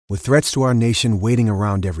With threats to our nation waiting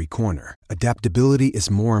around every corner, adaptability is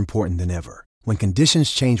more important than ever. When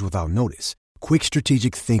conditions change without notice, quick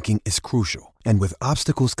strategic thinking is crucial. And with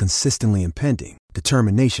obstacles consistently impending,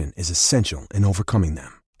 determination is essential in overcoming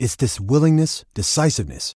them. It's this willingness,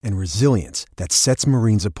 decisiveness, and resilience that sets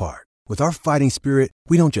Marines apart. With our fighting spirit,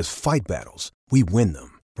 we don't just fight battles, we win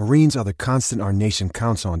them. Marines are the constant our nation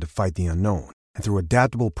counts on to fight the unknown. And through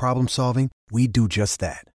adaptable problem solving, we do just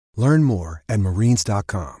that. Learn more at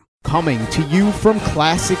marines.com. Coming to you from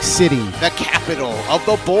Classic City, the capital of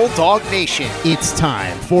the Bulldog Nation. It's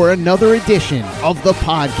time for another edition of the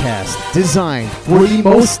podcast designed for the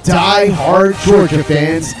most die-hard Georgia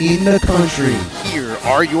fans in the country. Here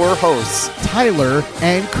are your hosts, Tyler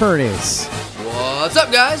and Curtis. What's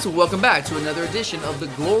up, guys? Welcome back to another edition of the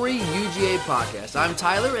Glory UGA podcast. I'm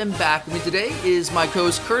Tyler, and back with me today is my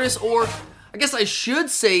co-host Curtis, or I guess I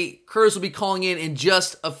should say Curtis will be calling in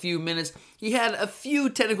just a few minutes. He had a few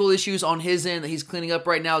technical issues on his end that he's cleaning up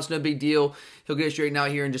right now. It's no big deal. He'll get it straightened out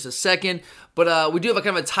here in just a second. But we do have a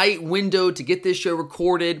kind of a tight window to get this show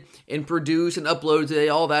recorded and produced and uploaded today,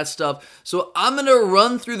 all that stuff. So I'm going to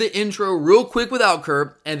run through the intro real quick without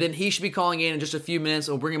Kurt, and then he should be calling in just a few minutes.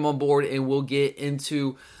 We'll bring him on board, and we'll get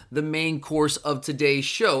into the main course of today's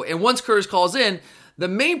show. And once Curtis calls in, the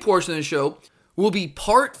main portion of the show will be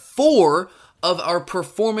part 4 of our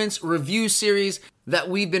performance review series that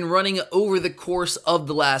we've been running over the course of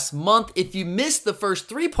the last month. If you missed the first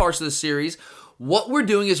 3 parts of the series, what we're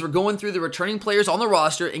doing is we're going through the returning players on the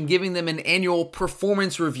roster and giving them an annual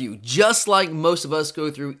performance review, just like most of us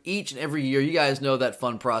go through each and every year. You guys know that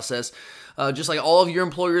fun process. Just like all of your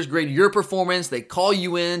employers grade your performance, they call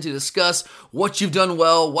you in to discuss what you've done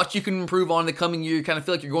well, what you can improve on in the coming year. You kind of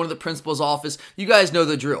feel like you're going to the principal's office. You guys know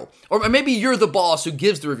the drill. Or maybe you're the boss who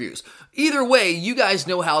gives the reviews. Either way, you guys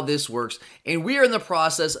know how this works. And we are in the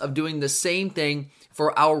process of doing the same thing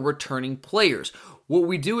for our returning players. What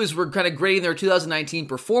we do is we're kind of grading their 2019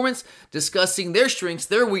 performance, discussing their strengths,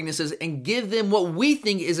 their weaknesses, and give them what we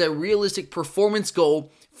think is a realistic performance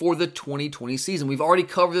goal for the 2020 season. We've already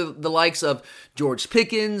covered the likes of George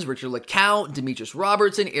Pickens, Richard LeCount, Demetrius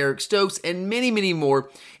Robertson, Eric Stokes, and many, many more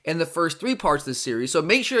in the first 3 parts of this series. So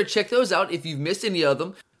make sure to check those out if you've missed any of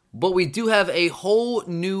them. But we do have a whole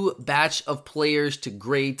new batch of players to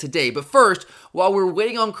grade today. But first, while we're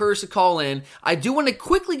waiting on Curtis to call in, I do want to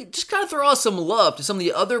quickly just kind of throw out some love to some of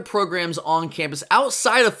the other programs on campus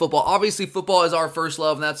outside of football. Obviously, football is our first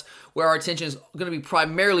love, and that's where our attention is going to be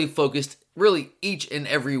primarily focused really each and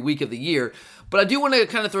every week of the year. But I do want to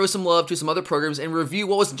kind of throw some love to some other programs and review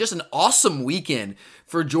what was just an awesome weekend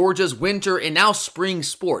for Georgia's winter and now spring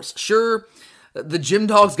sports. Sure, the Gym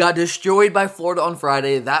Dogs got destroyed by Florida on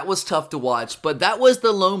Friday. That was tough to watch, but that was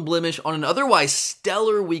the lone blemish on an otherwise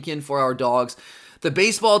stellar weekend for our Dogs. The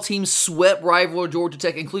baseball team swept rival Georgia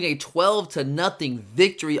Tech, including a 12-0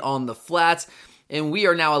 victory on the Flats. And we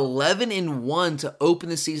are now 11-1 to open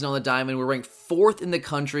the season on the Diamond. We're ranked 4th in the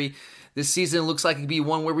country. This season looks like it could be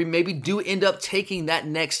one where we maybe do end up taking that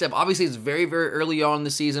next step. Obviously, it's very, very early on in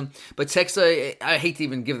the season, but Texas, I hate to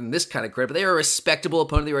even give them this kind of credit, but they are a respectable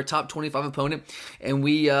opponent. They were a top 25 opponent, and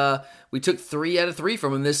we took 3 out of 3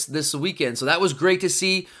 from them this weekend. So that was great to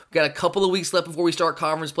see. We've got a couple of weeks left before we start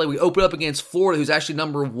conference play. We open up against Florida, who's actually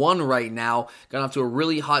number 1 right now. Got off to a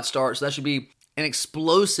really hot start, so that should be an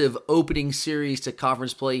explosive opening series to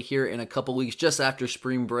conference play here in a couple weeks, just after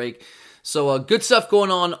spring break. So good stuff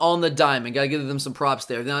going on the Diamond. Got to give them some props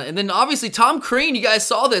there. And then obviously Tom Crean, you guys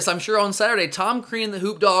saw this, I'm sure, on Saturday. Tom Crean and the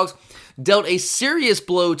Hoop Dogs dealt a serious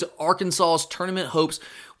blow to Arkansas's tournament hopes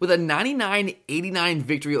with a 99-89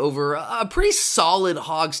 victory over a pretty solid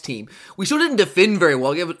Hogs team. We still didn't defend very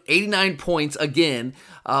well. We gave 89 points again.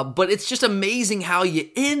 But it's just amazing how you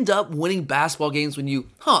end up winning basketball games when you,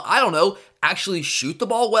 actually shoot the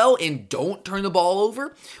ball well and don't turn the ball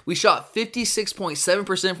over. We shot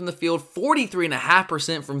 56.7% from the field,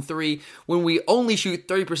 43.5% from 3, when we only shoot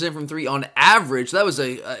 30% from 3 on average. So that was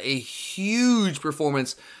a huge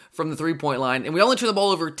performance from the three-point line. And we only turned the ball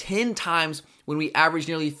over 10 times when we averaged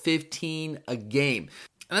nearly 15 a game.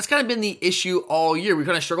 And that's kind of been the issue all year. We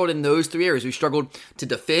kind of struggled in those 3 areas. We struggled to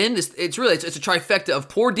defend. It's a trifecta of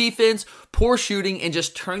poor defense, poor shooting, and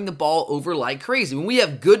just turning the ball over like crazy. When we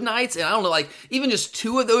have good nights, and even just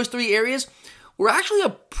 2 of those 3 areas, we're actually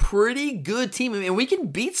a pretty good team. And we can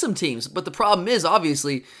beat some teams. But the problem is,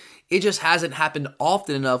 obviously, it just hasn't happened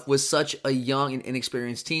often enough with such a young and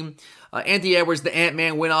inexperienced team. Anthony Edwards, the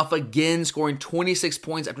Ant-Man, went off again, scoring 26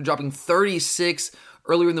 points after dropping 36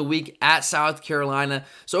 earlier in the week at South Carolina.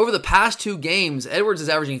 So over the past 2 games, Edwards is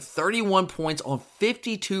averaging 31 points on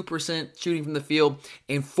 52% shooting from the field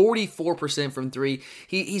and 44% from 3.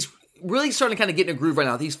 He's really starting to kind of get in a groove right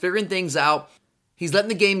now. He's figuring things out. He's letting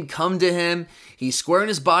the game come to him. He's squaring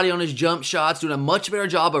his body on his jump shots, doing a much better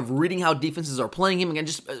job of reading how defenses are playing him, and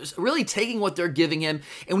just really taking what they're giving him.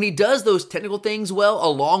 And when he does those technical things well,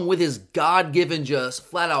 along with his God-given just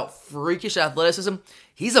flat-out freakish athleticism,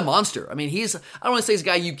 he's a monster. I mean, I don't want to say he's a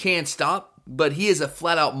guy you can't stop, but he is a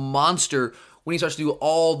flat-out monster when he starts to do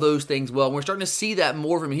all those things well. And we're starting to see that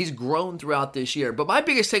more of him, and he's grown throughout this year. But my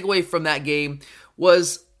biggest takeaway from that game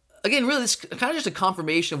was, again, really, this kind of just a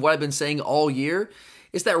confirmation of what I've been saying all year,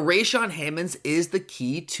 is that Rayshawn Hammonds is the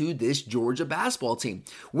key to this Georgia basketball team.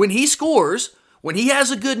 When he scores, when he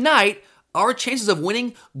has a good night, our chances of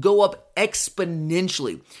winning go up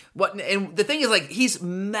exponentially. And the thing is, like, he's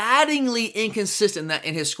maddeningly inconsistent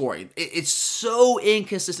in his scoring. It's so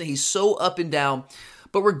inconsistent. He's so up and down.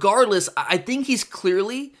 But regardless, I think he's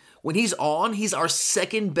clearly, when he's on, he's our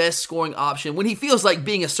second best scoring option when he feels like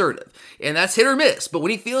being assertive. And that's hit or miss. But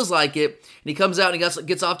when he feels like it, and he comes out and he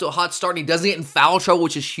gets off to a hot start, and he doesn't get in foul trouble,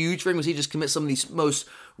 which is huge for him because he just commits some of these most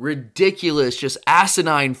ridiculous, just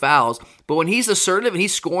asinine fouls. But when he's assertive and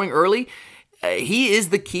he's scoring early, he is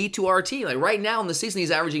the key to our team. Like right now in the season,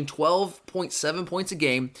 he's averaging 12.7 points a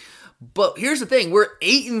game. But here's the thing. We're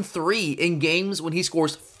 8-3 in games when he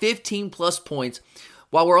scores 15 plus points,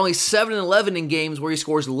 while we're only 7-11 in games where he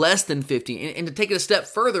scores less than 15. And to take it a step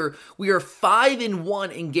further, we are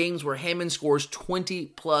 5-1 in games where Hammond scores 20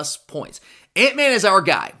 plus points. Ant-Man is our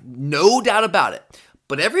guy, no doubt about it.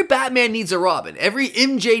 But every Batman needs a Robin. Every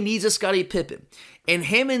MJ needs a Scottie Pippen. And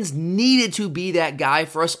Hammonds needed to be that guy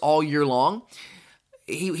for us all year long.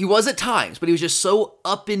 He was at times, but he was just so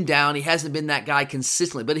up and down. He hasn't been that guy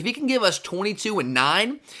consistently. But if he can give us 22 and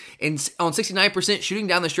 9 and on 69% shooting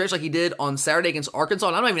down the stretch like he did on Saturday against Arkansas,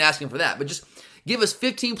 and I'm not even asking for that, but just give us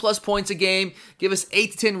 15 plus points a game, give us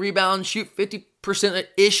 8 to 10 rebounds, shoot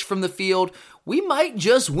 50%-ish from the field, we might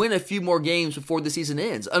just win a few more games before the season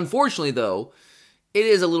ends. Unfortunately, though, it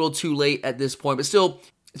is a little too late at this point, but still,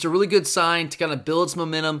 it's a really good sign to kind of build some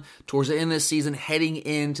momentum towards the end of the season heading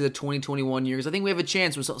into the 2021 year. Because I think we have a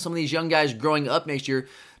chance with some of these young guys growing up next year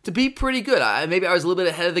to be pretty good. Maybe I was a little bit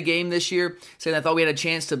ahead of the game this year, saying I thought we had a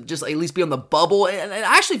chance to just at least be on the bubble. And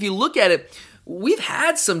actually, if you look at it, we've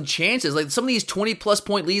had some chances. Like some of these 20-plus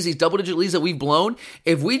point leads, these double-digit leads that we've blown,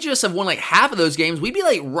 if we just have won like half of those games, we'd be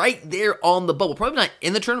like right there on the bubble. Probably not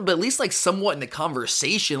in the tournament, but at least like somewhat in the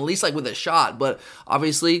conversation, at least like with a shot. But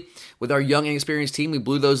obviously, with our young and experienced team, we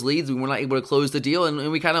blew those leads. We were not able to close the deal,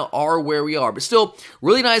 and we kind of are where we are. But still,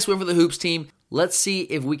 really nice win for the Hoops team. Let's see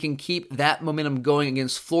if we can keep that momentum going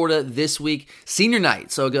against Florida this week. Senior night.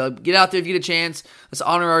 So get out there if you get a chance. Let's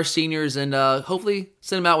honor our seniors and hopefully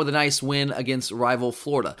send them out with a nice win against rival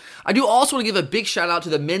Florida. I do also want to give a big shout out to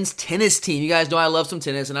the men's tennis team. You guys know I love some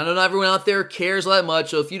tennis, and I know not everyone out there cares all that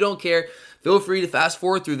much. So if you don't care, feel free to fast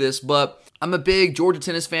forward through this. But I'm a big Georgia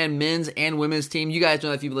tennis fan, men's and women's team. You guys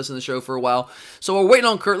know that if you've listened to the show for a while. So we're waiting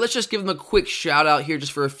on Kurt. Let's just give him a quick shout out here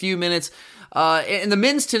just for a few minutes. And the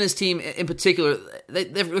men's tennis team in particular,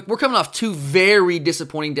 we're coming off two very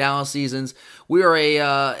disappointing Dallas seasons. We are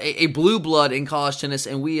a blue blood in college tennis,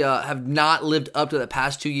 and we have not lived up to the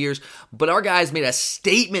past 2 years. But our guys made a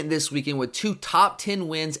statement this weekend with 2 top 10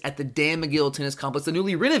 wins at the Dan McGill Tennis Complex, the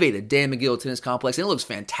newly renovated Dan McGill Tennis Complex. And it looks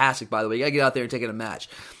fantastic, by the way. You got to get out there and take it a match.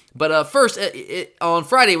 But first, on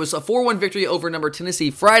Friday, it was a 4-1 victory over number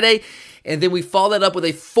Tennessee Friday. And then we followed that up with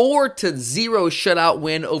a 4-0 shutout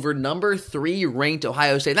win over number 3 ranked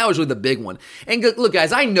Ohio State. And that was really the big one. And look,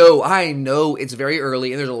 guys, I know it's very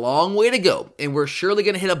early and there's a long way to go. And we're surely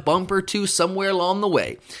going to hit a bump or two somewhere along the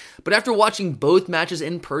way. But after watching both matches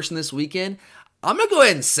in person this weekend, I'm going to go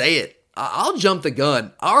ahead and say it. I'll jump the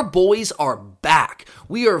gun. Our boys are back.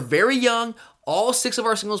 We are very young. All 6 of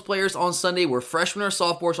our singles players on Sunday were freshmen or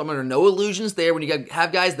sophomores, so I'm under no illusions there. When you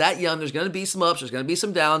have guys that young, there's going to be some ups, there's going to be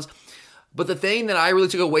some downs. But the thing that I really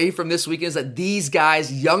took away from this weekend is that these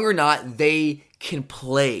guys, young or not, they can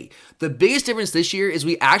play. The biggest difference this year is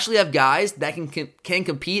we actually have guys that can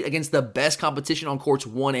compete against the best competition on courts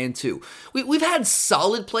 1 and 2. We've had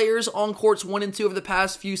solid players on courts 1 and 2 over the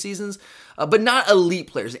past few seasons, but not elite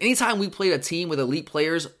players. Anytime we played a team with elite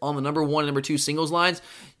players on the number 1 and number 2 singles lines,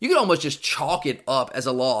 you could almost just chalk it up as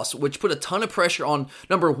a loss, which put a ton of pressure on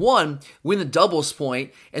number 1, win the doubles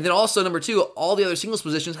point, and then also number 2, all the other singles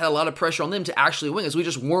positions had a lot of pressure on them to actually win, as we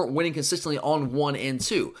just weren't winning consistently on 1 and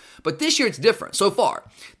 2. But this year it's different so far.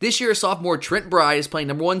 This year, sophomore Trent Bride is playing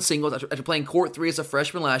number 1 singles after playing court 3 as a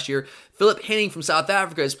freshman last year. Philip Henning from South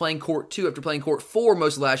Africa is playing court 2 after playing court 4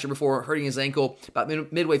 most of last year before hurting his ankle about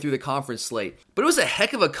midway through the conference slate. But it was a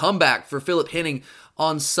heck of a comeback for Philip Henning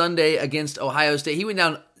on Sunday against Ohio State. He went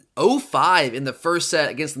down 0-5 in the first set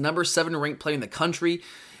against the number 7 ranked player in the country.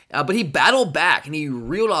 But he battled back and he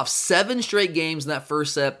reeled off 7 straight games in that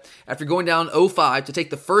first set after going down 0-5 to take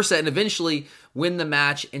the first set and eventually win the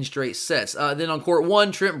match in straight sets. Then on court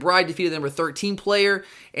 1, Trent Bryde defeated the number 13 player,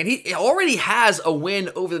 and he already has a win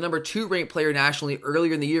over the number 2 ranked player nationally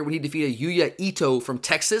earlier in the year when he defeated Yuya Ito from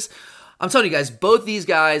Texas. I'm telling you guys, both these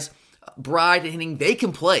guys, Bryde and Henning, they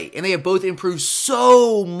can play, and they have both improved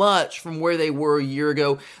so much from where they were a year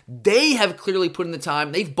ago. They have clearly put in the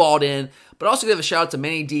time. They've bought in, but also give a shout out to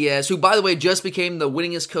Manny Diaz, who, by the way, just became the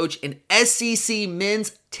winningest coach in SEC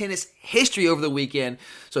men's tennis history over the weekend.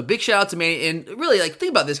 So big shout out to Manny. And really, think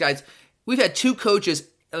about this, guys. We've had 2 coaches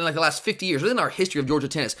in the last 50 years within our history of Georgia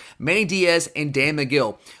tennis, Manny Diaz and Dan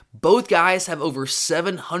McGill. Both guys have over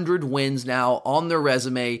 700 wins now on their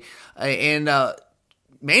resume, and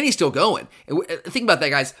Manny's still going. And think about that,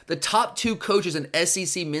 guys. The top 2 coaches in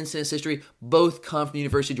SEC men's tennis history both come from the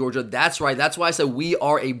University of Georgia. That's right. That's why I said we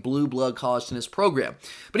are a blue blood college tennis program.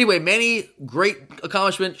 But anyway, Manny, great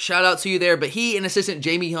accomplishment. Shout out to you there. But he and assistant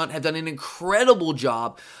Jamie Hunt have done an incredible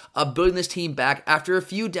job of building this team back after a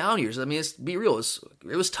few down years. I mean, let's be real.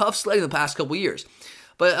 It was tough sledding the past couple years.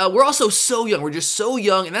 But we're also so young. We're just so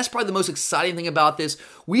young, and that's probably the most exciting thing about this.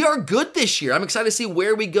 We are good this year. I'm excited to see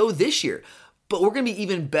where we go this year. But we're going to be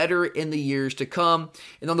even better in the years to come.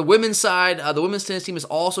 And on the women's side, the women's tennis team has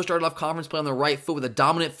also started off conference play on the right foot with a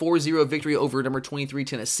dominant 4-0 victory over number 23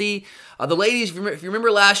 Tennessee. The ladies, if you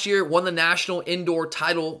remember last year, won the national indoor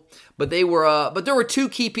title, but there were 2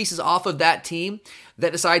 key pieces off of that team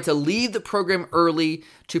that decided to leave the program early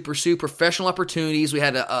to pursue professional opportunities. We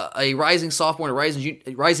had a rising sophomore and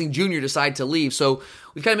a rising junior decide to leave. So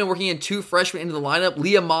we've kind of been working in 2 freshmen into the lineup.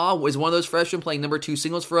 Leah Ma was one of those freshmen playing number 2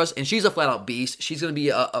 singles for us, and she's a flat-out beast. She's going to be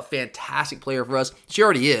a fantastic player for us. She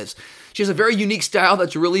already is. She has a very unique style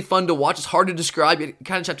that's really fun to watch. It's hard to describe. You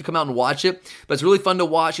kind of just have to come out and watch it, but it's really fun to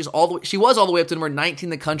watch. She was all the way up to number 19 in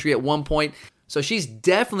the country at one point. So she's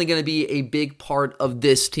definitely going to be a big part of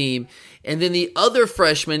this team. And then the other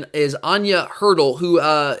freshman is Anya Hurdle, who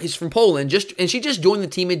is from Poland, and she just joined the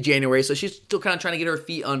team in January, so she's still kind of trying to get her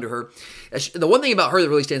feet under her. The one thing about her that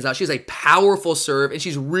really stands out, she has a powerful serve, and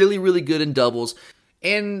she's really, really good in doubles.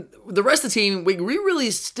 And the rest of the team, we really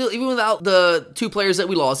still, even without the 2 players that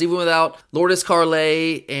we lost, even without Lourdes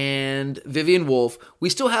Carlet and Vivian Wolf, we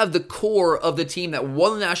still have the core of the team that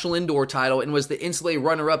won the national indoor title and was the NCAA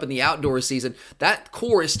runner-up in the outdoor season. That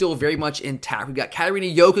core is still very much intact. We've got Katarina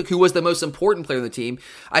Jokic, who was the most important player on the team.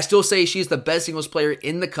 I still say she's the best singles player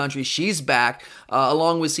in the country. She's back,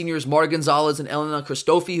 along with seniors Marta Gonzalez and Elena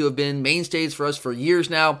Kristofi, who have been mainstays for us for years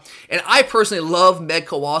now. And I personally love Meg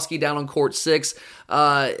Kowalski down on court 6.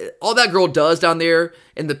 All that girl does down there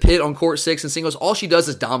in the pit on court 6 in singles, all she does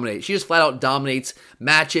is dominate. She just flat out dominates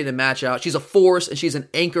match in and match out. She's a force, and she's an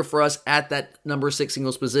anchor for us at that number 6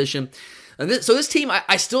 singles position. And so this team,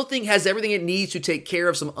 I still think, has everything it needs to take care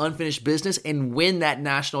of some unfinished business and win that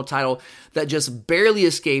national title that just barely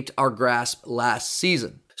escaped our grasp last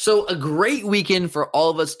season. So a great weekend for all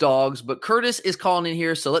of us dogs, but Curtis is calling in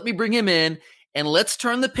here, so let me bring him in, and let's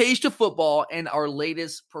turn the page to football and our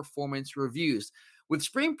latest performance reviews. With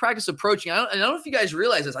spring practice approaching, I don't know if you guys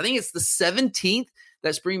realize this. I think it's the 17th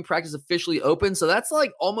that spring practice officially opens. So that's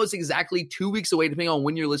almost exactly 2 weeks away, depending on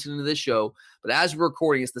when you're listening to this show. But as we're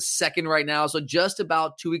recording, it's the 2nd right now. So just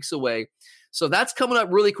about 2 weeks away. So that's coming up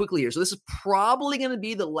really quickly here. So this is probably going to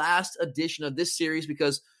be the last edition of this series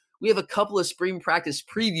because we have a couple of spring practice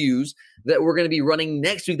previews that we're going to be running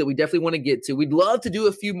next week that we definitely want to get to. We'd love to do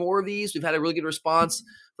a few more of these. We've had a really good response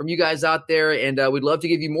from you guys out there, and we'd love to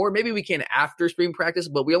give you more. Maybe we can after spring practice,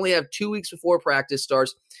 but we only have 2 weeks before practice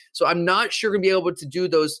starts. So I'm not sure we're going to be able to do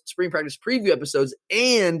those spring practice preview episodes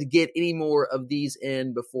and get any more of these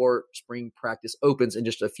in before spring practice opens in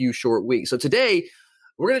just a few short weeks. So today,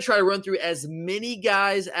 we're going to try to run through as many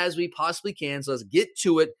guys as we possibly can. So let's get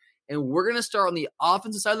to it. And we're going to start on the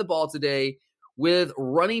offensive side of the ball today with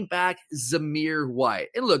running back Zamir White.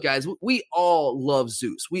 And look, guys, we all love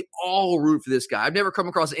Zeus. We all root for this guy. I've never come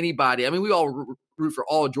across anybody. I mean, we all root for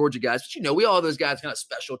all Georgia guys. But, we all have those guys kind of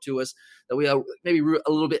special to us that we maybe root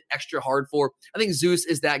a little bit extra hard for. I think Zeus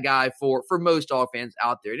is that guy for most dog fans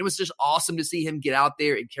out there. And it was just awesome to see him get out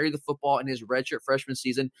there and carry the football in his redshirt freshman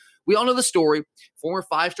season. We all know the story. Former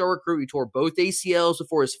 5-star recruit. He tore both ACLs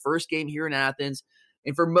before his first game here in Athens.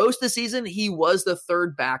 And for most of the season, he was the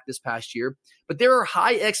 3rd back this past year. But there are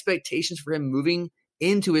high expectations for him moving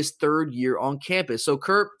into his 3rd year on campus. So,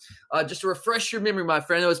 Kurt, just to refresh your memory, my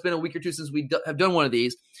friend, I know it's been a week or two since we have done one of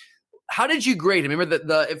these. How did you grade him? Remember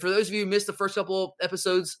that for those of you who missed the first couple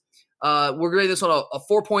episodes, we're grading this on a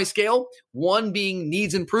 4-point scale. 1 being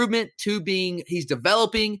needs improvement, 2 being he's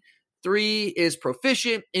developing, 3 is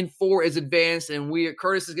proficient, and 4 is advanced, and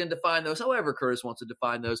Curtis is going to define those however Curtis wants to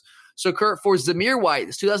define those. So, Kurt, for Zamir White,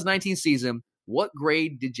 this 2019 season, what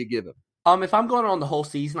grade did you give him? If I'm going on the whole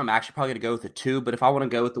season, I'm actually probably going to go with a 2, but if I want to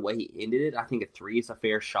go with the way he ended it, I think a 3 is a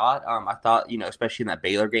fair shot. I thought, especially in that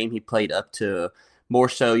Baylor game, he played up to more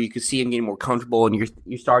so you could see him getting more comfortable, and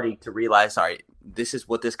you're starting to realize, all right, this is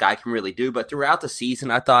what this guy can really do. But throughout the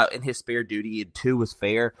season, I thought in his spare duty, a 2 was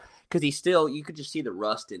fair because you could just see the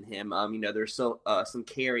rust in him. There's still some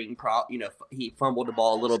carrying, he fumbled the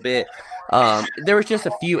ball a little bit. There was just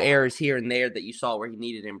a few errors here and there that you saw where he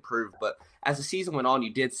needed to improve, but as the season went on,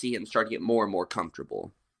 you did see him start to get more and more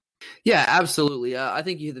comfortable. Yeah, absolutely. I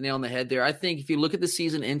think you hit the nail on the head there. I think if you look at the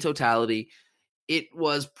season in totality, it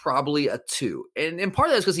was probably a 2. And part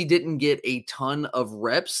of that is because he didn't get a ton of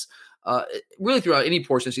reps really throughout any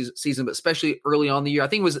portion of the season, but especially early on in the year. I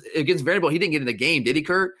think it was against Vanderbilt. He didn't get in the game, did he,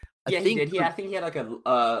 Kurt? He did. I think he had like a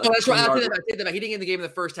that's right. I did that. He didn't get in the game in the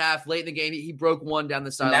first half. Late in the game, he broke one down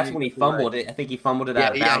the side. And that's when he fumbled it. I think he fumbled it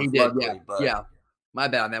out of bounds. Yeah, he did. Yeah. My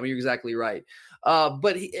bad on that one. You're exactly right.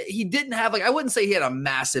 But he didn't have, I wouldn't say he had a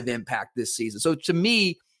massive impact this season. So to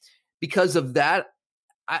me, because of that,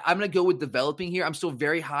 I'm going to go with developing here. I'm still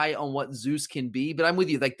very high on what Zeus can be, but I'm with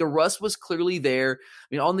you. The rust was clearly there.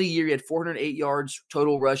 On the year, he had 408 yards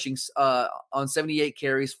total rushing on 78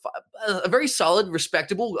 carries, a very solid,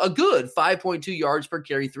 respectable, a good 5.2 yards per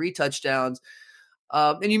carry, 3 touchdowns.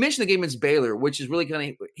 And you mentioned the game against Baylor, which is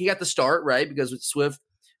really he got the start, right? Because with Swift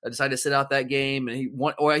decided to sit out that game, and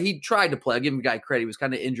he tried to play. I'll give him the guy credit. He was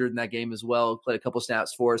kind of injured in that game as well. Played a couple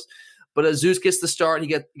snaps for us. But Zeus gets the start. He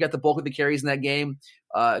got the bulk of the carries in that game.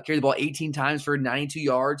 Carried the ball 18 times for 92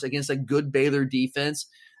 yards against a good Baylor defense.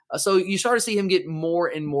 So you start to see him get more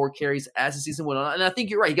and more carries as the season went on. And I think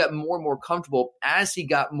you're right. He got more and more comfortable as he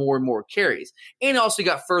got more and more carries. And also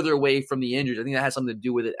got further away from the injuries. I think that has something to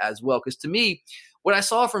do with it as well. Because to me, what I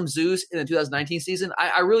saw from Zeus in the 2019 season,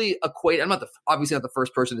 I really equate. I'm obviously not the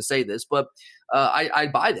first person to say this, but I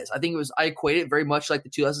buy this. I think I equate it very much like the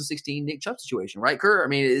 2016 Nick Chubb situation, right, Kurt? I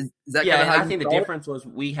mean, is that kind of how I think the difference was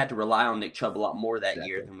we had to rely on Nick Chubb a lot more that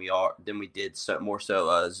year than we did more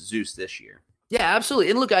so Zeus this year. Yeah,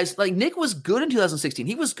 absolutely. And look, guys, Nick was good in 2016.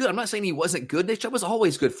 He was good. I'm not saying he wasn't good. Nick Chubb was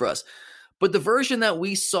always good for us, but the version that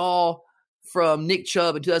we saw from Nick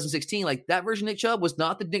Chubb in 2016, that version of Nick Chubb was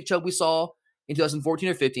not the Nick Chubb we saw in 2014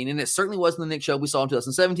 or 15, and it certainly wasn't the Nick Chubb we saw in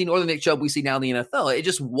 2017 or the Nick Chubb we see now in the NFL. It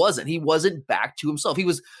just wasn't. He wasn't back to himself. He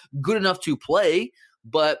was good enough to play,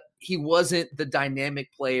 but he wasn't the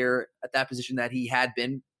dynamic player at that position that he had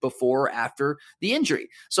been before or after the injury.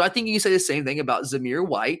 So I think you can say the same thing about Zamir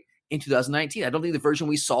White in 2019. I don't think the version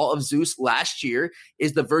we saw of Zeus last year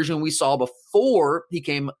is the version we saw before he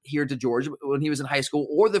came here to Georgia when he was in high school,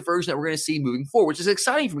 or the version that we're going to see moving forward, which is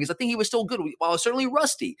exciting for me because I think he was still good while certainly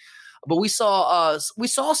rusty. But we saw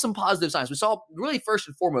some positive signs. We saw really first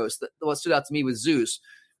and foremost that what stood out to me with Zeus,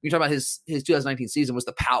 when you're talking about his 2019 season, was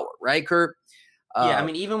the power, right, Kurt? Yeah, I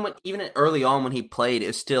mean, even early on when he played,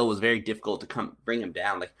 it still was very difficult to bring him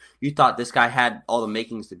down. You thought this guy had all the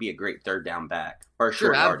makings to be a great third down back or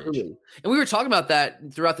short yardage. Absolutely. And we were talking about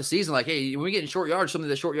that throughout the season. Hey, when we get in short yardage, some of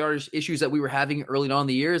the short yardage issues that we were having early on in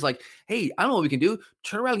the year is hey, I don't know what we can do.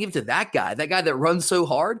 Turn around and give it to that guy that runs so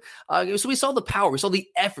hard. So we saw the power, we saw the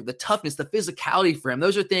effort, the toughness, the physicality for him.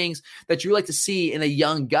 Those are things that you like to see in a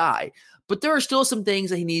young guy. But there are still some things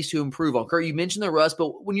that he needs to improve on. Kurt, you mentioned the rust,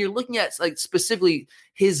 but when you're looking at specifically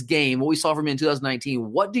his game, what we saw from him in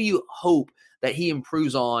 2019, what do you hope that he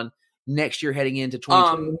improves on next year heading into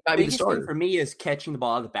 2020? Biggest thing for me is catching the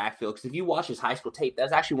ball out of the backfield, because if you watch his high school tape,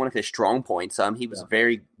 that's actually one of his strong points. He was a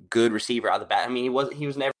very good receiver out of the back. I mean, he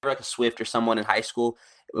was never like a Swift or someone in high school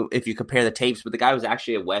if you compare the tapes, but the guy was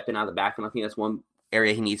actually a weapon out of the backfield. I think that's one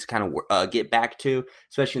area he needs to kind of get back to,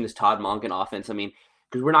 especially in this Todd Monken offense. I mean,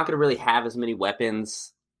 because we're not going to really have as many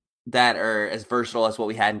weapons that are as versatile as what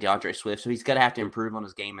we had in DeAndre Swift. So he's going to have to improve on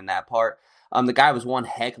his game in that part. The guy was one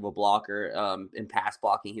heck of a blocker in pass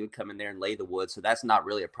blocking. He would come in there and lay the wood. So that's not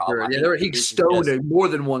really a problem. Sure. Yeah, he stoned more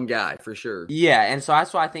than one guy for sure. Yeah. And so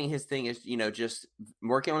that's why I think his thing is, just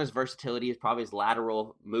working on his versatility is probably his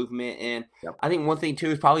lateral movement. And I think one thing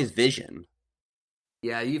too is probably his vision.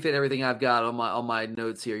 Yeah. You've hit everything I've got on my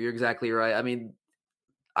notes here. You're exactly right. I mean,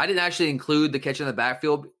 I didn't actually include the catch in the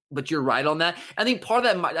backfield, but you're right on that. I think part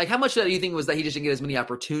of that, how much of that do you think was that he just didn't get as many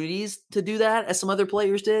opportunities to do that as some other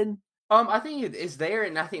players did? I think it is there,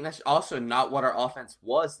 and I think that's also not what our offense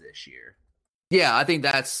was this year. Yeah, I think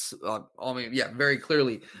that's, very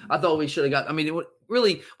clearly. I thought we should have got,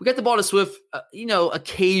 we got the ball to Swift,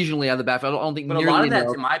 occasionally out of the backfield. I don't think But a nearly lot of that,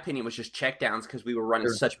 enough. in my opinion, was just checkdowns because we were running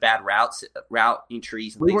such bad routing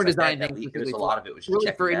trees. And We weren't things like designing that. things There's a lot of it was just really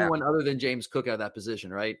checking for down. anyone other than James Cook out of that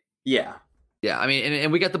position, right? Yeah. Yeah,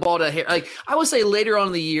 and we got the ball to, like, I would say later on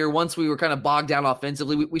in the year, once we were kind of bogged down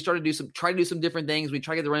offensively, we started to try to do some different things. We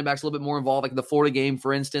tried to get the running backs a little bit more involved, like the Florida game,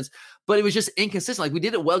 for instance, but it was just inconsistent. Like, we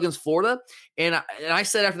did it well against Florida, and I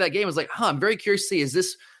said after that game, I was like, I'm very curious to see, is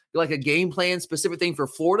this like a game plan specific thing for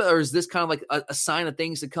Florida, or is this kind of like a sign of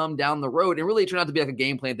things to come down the road? And really, it turned out to be like a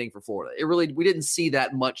game plan thing for Florida. We didn't see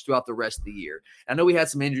that much throughout the rest of the year. I know we had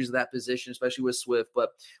some injuries at that position, especially with Swift, but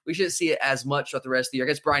we shouldn't see it as much throughout the rest of the year. I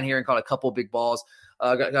guess Brian Herring caught a couple of big balls,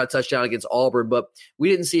 got a touchdown against Auburn, but we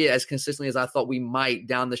didn't see it as consistently as I thought we might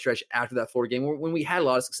down the stretch after that Florida game when we had a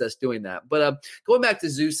lot of success doing that. But going back to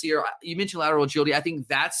Zeus here, you mentioned lateral agility. I think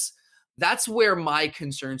that's where my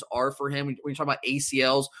concerns are for him. When you talk about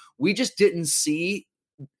ACLs, we just didn't see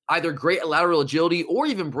either great lateral agility or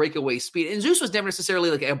even breakaway speed. And Zeus was never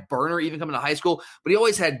necessarily like a burner even coming to high school, but he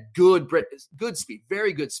always had good speed,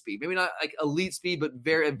 very good speed. Maybe not like elite speed, but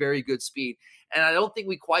very, very good speed. And I don't think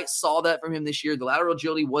we quite saw that from him this year. The lateral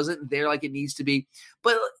agility wasn't there like it needs to be,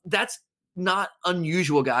 but that's not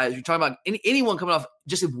unusual, guys. You're talking about anyone coming off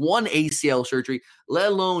just one ACL surgery,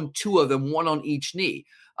 let alone two of them, one on each knee.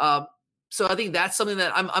 So I think that's something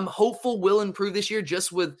that I'm hopeful will improve this year,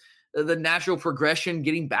 just with the natural progression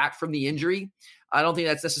getting back from the injury. I don't think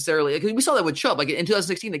that's necessarily, because we saw that with Chubb. Like in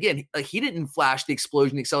 2016, again, like he didn't flash the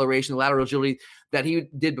explosion, the acceleration, the lateral agility that he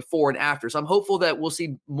did before and after. So I'm hopeful that we'll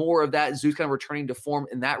see more of that. Zeus kind of returning to form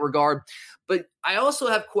in that regard. But I also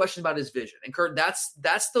have questions about his vision. And Kurt, that's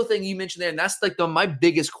the thing you mentioned there. And that's like my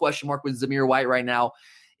biggest question mark with Zamir White right now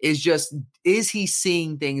is he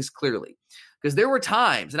seeing things clearly? Because there were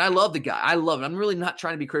times, and I love the guy. I love it. I'm really not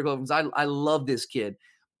trying to be critical of him because I love this kid.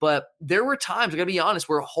 But there were times, I got to be honest,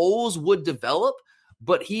 where holes would develop,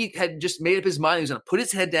 but he had just made up his mind. He was going to put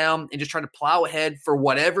his head down and just try to plow ahead for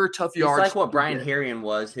whatever tough yards. It's like what Brian Herring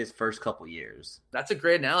was his first couple years. That's a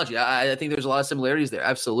great analogy. I think there's a lot of similarities there.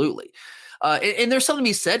 Absolutely. And there's something to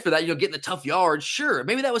be said for that, getting the tough yards. Sure,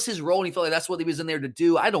 maybe that was his role and he felt like that's what he was in there to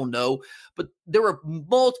do. I don't know. But there were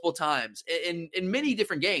multiple times in many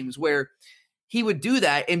different games where he would do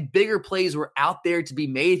that and bigger plays were out there to be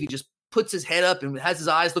made if he just puts his head up and has his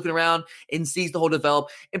eyes looking around and sees the hole develop.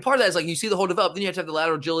 And part of that is like you see the hole develop, then you have to have the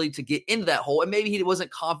lateral agility to get into that hole. And maybe he wasn't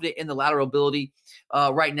confident in the lateral ability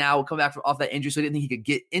right now, coming back off that injury, so he didn't think he could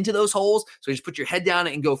get into those holes. So you just put your head down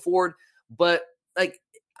and go forward. But like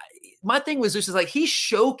my thing was just like he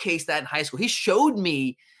showcased that in high school. He showed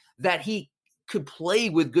me that he could play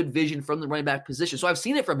with good vision from the running back position. So I've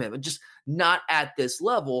seen it from him, and just not at this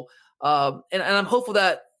level. And I'm hopeful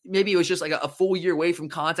that maybe it was just like a full year away from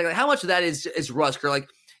contact. Like how much of that is rust, or like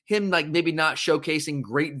him like maybe not showcasing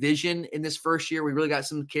great vision in this first year? We really got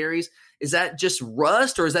some carries. Is that just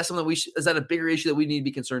rust, or is that something is that a bigger issue that we need to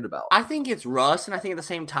be concerned about? I think it's rust, and I think at the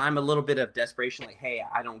same time a little bit of desperation. Like, hey,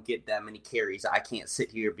 I don't get that many carries. I can't sit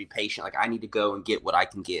here and be patient. Like I need to go and get what I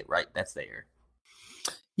can get. Right, that's there.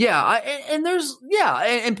 Yeah,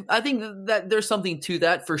 and I think that there's something to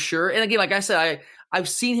that for sure. And again, like I said, I've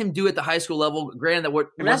seen him do it at the high school level. Granted,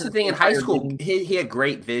 that's the thing in high school, he had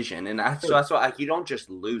great vision, and so that's why like you don't just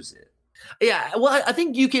lose it. Yeah, well, I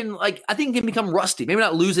think you can I think it can become rusty. Maybe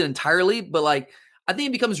not lose it entirely, but like I think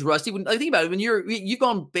it becomes rusty when I think about it. When you've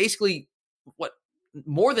gone basically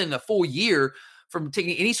more than a full year from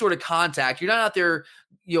taking any sort of contact. You're not out there,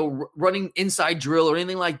 running inside drill or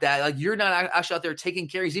anything like that. Like you're not actually out there taking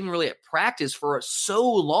carries, even really at practice for so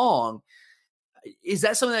long. Is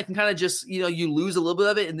that something that can kind of just, you lose a little bit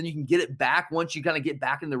of it and then you can get it back once you kind of get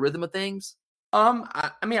back in the rhythm of things? I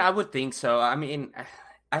mean, I would think so. I mean,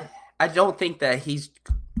 I don't think that he's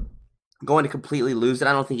going to completely lose it.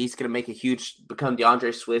 I don't think he's going to become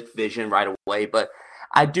DeAndre Swift vision right away, but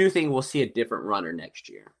I do think we'll see a different runner next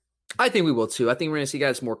year. I think we will too. I think we're going to see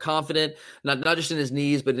guys more confident, not just in his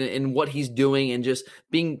knees, but in what he's doing and just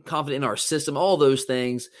being confident in our system, all those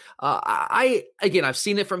things. I've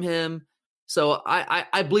seen it from him. So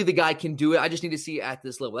I believe the guy can do it. I just need to see it at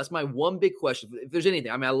this level. That's my one big question. If there's anything,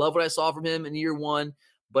 I mean, I love what I saw from him in year one,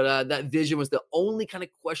 but that vision was the only kind of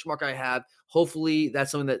question mark I have. Hopefully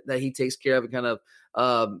that's something that he takes care of and kind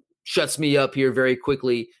of shuts me up here very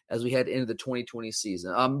quickly as we head into the 2020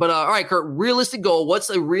 season. All right, Kurt, realistic goal. What's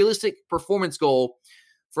a realistic performance goal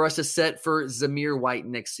for us to set for Zamir White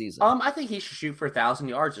next season? I think he should shoot for 1,000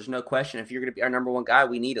 yards. There's no question. If you're going to be our number one guy,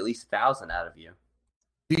 we need at least 1,000 out of you.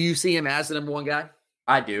 Do you see him as the number one guy?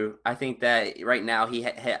 I do. I think that right now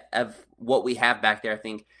of what we have back there, I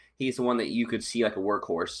think he's the one that you could see like a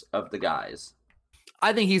workhorse of the guys.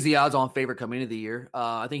 I think he's the odds-on favorite coming into the year.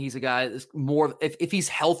 I think he's a guy that's more if he's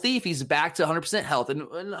healthy, if he's back to 100% health,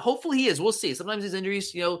 and hopefully he is. We'll see. Sometimes these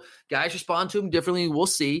injuries, guys respond to him differently. We'll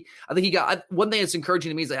see. I think one thing that's encouraging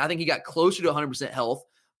to me is that I think he got closer to 100% health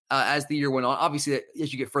as the year went on. Obviously,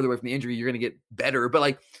 as you get further away from the injury, you're going to get better. But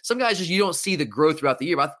like some guys, you don't see the growth throughout the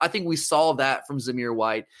year. But I think we saw that from Zamir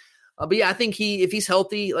White. But yeah, I think if he's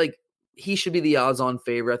healthy, like he should be the odds-on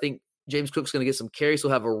favorite. I think James Cook's going to get some carries.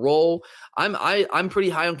 He'll have a role. I'm pretty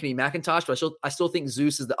high on Kenny McIntosh, but I still think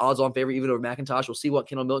Zeus is the odds-on favorite even over McIntosh. We'll see what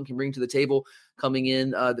Kendall Milton can bring to the table coming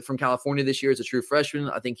in from California this year as a true freshman.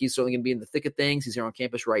 I think he's certainly going to be in the thick of things. He's here on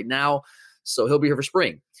campus right now, so he'll be here for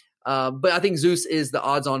spring. But I think Zeus is the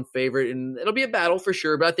odds-on favorite, and it'll be a battle for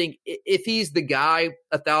sure. But I think if he's the guy,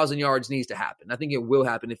 1,000 yards needs to happen. I think it will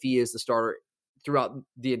happen if he is the starter throughout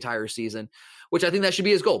the entire season, which I think that should be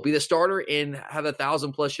his goal, be the starter and have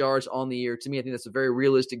 1,000+ yards on the year. To me, I think that's a very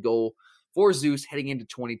realistic goal for Zeus heading into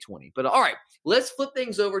 2020. But all right, let's flip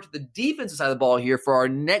things over to the defensive side of the ball here for our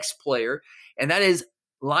next player, and that is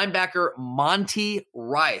linebacker Monty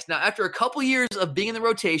Rice. Now, after a couple years of being in the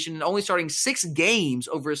rotation and only starting 6 games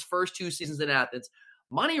over his first 2 seasons in Athens,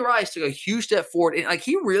 Monty Rice took a huge step forward, and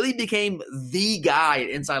he really became the guy at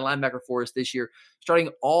inside linebacker for us this year, starting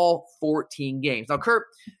all 14 games. Now, Kurt,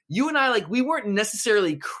 you and I, we weren't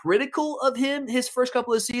necessarily critical of him his first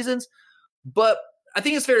couple of seasons, but I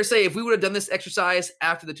think it's fair to say if we would have done this exercise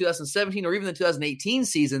after the 2017 or even the 2018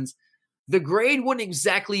 seasons, the grade wouldn't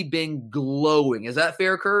exactly been glowing. Is that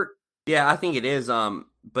fair, Kurt? Yeah, I think it is.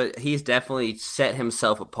 But he's definitely set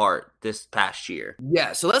himself apart this past year.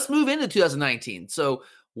 Yeah, so let's move into 2019. So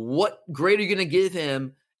what grade are you going to give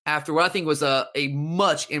him after what I think was a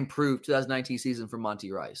much improved 2019 season for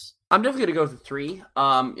Monty Rice? I'm definitely going to go with a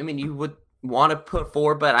 3. You would want to put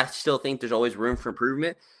 4, but I still think there's always room for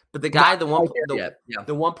improvement. But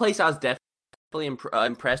the one place I was definitely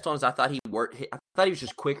impressed on is I thought he was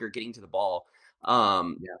just quicker getting to the ball.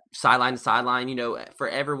 Sideline to sideline,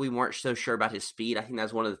 forever we weren't so sure about his speed. I think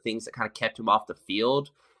that's one of the things that kind of kept him off the field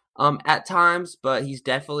at times, but he's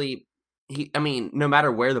definitely no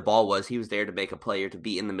matter where the ball was, he was there to make a play or to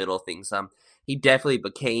be in the middle of things. He definitely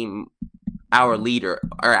became our leader,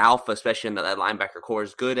 our alpha, especially in that linebacker core.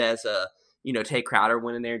 As good as Tay Crowder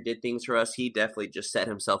went in there and did things for us, he definitely just set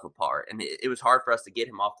himself apart, and it was hard for us to get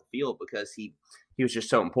him off the field because he was just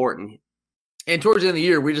so important. And towards the end of the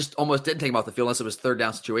year, we just almost didn't take him off the field unless it was third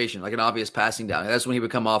down situation, like an obvious passing down. That's when he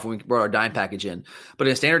would come off when we brought our dime package in. But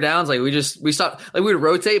in standard downs, we stopped. We would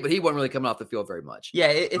rotate, but he wasn't really coming off the field very much. Yeah,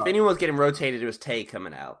 if anyone was getting rotated, it was Tay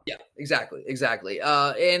coming out. Yeah, exactly.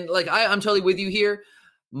 And I'm totally with you here.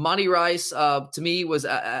 Monty Rice, to me, was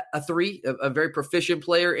a 3, a very proficient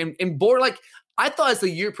player. And board, I thought as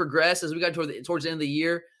the year progressed, as we got towards the end of the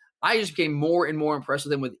year, I just became more and more impressed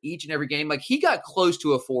with him with each and every game. He got close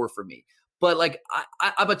to a 4 for me. But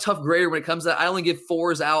I'm a tough grader when it comes to that. I only give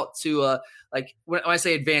 4s out to when I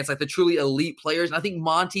say advanced, the truly elite players. And I think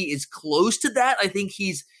Monty is close to that. I think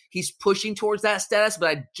he's pushing towards that status, but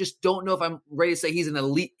I just don't know if I'm ready to say he's an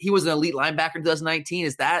elite. He was an elite linebacker in 2019.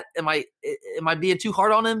 Is that am I being too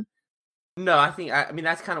hard on him? No, I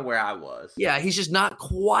that's kind of where I was. Yeah, he's just not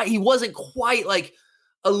quite. He wasn't quite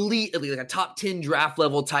elite, like a top 10 draft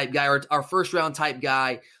level type guy or our first round type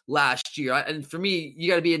guy last year. And for me, you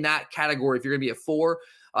got to be in that category if you're going to be a 4.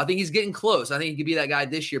 I think he's getting close. I think he could be that guy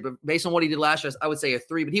this year, but based on what he did last year, I would say a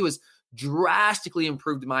 3, but he was drastically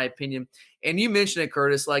improved in my opinion. And you mentioned it,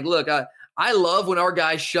 Curtis, look, I love when our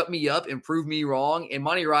guys shut me up and prove me wrong. And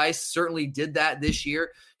Monty Rice certainly did that this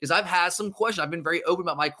year because I've had some questions. I've been very open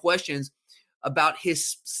about my questions about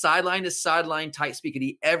his sideline to sideline tight speed. Could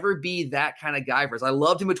he ever be that kind of guy for us? I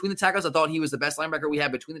loved him between the tackles. I thought he was the best linebacker we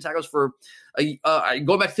had between the tackles for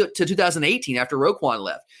going back to 2018 after Roquan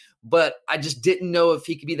left. But I just didn't know if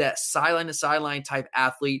he could be that sideline to sideline type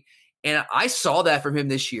athlete. And I saw that from him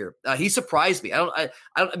this year. He surprised me. I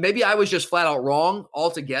don't. Maybe I was just flat out wrong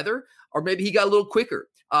altogether, or maybe he got a little quicker.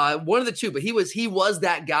 One of the two, but he was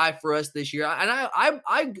that guy for us this year. And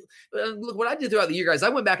I look what I did throughout the year, guys. I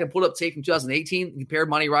went back and pulled up tape from 2018 and compared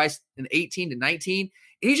Monty Rice in 18 to 19.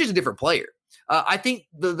 And he's just a different player. I think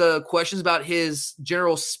the questions about his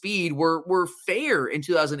general speed were fair in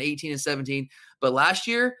 2018 and 17, but last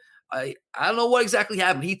year, I don't know what exactly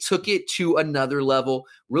happened. He took it to another level,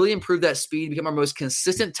 really improved that speed, became our most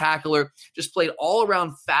consistent tackler, just played all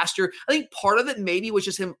around faster. I think part of it maybe was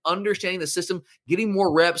just him understanding the system, getting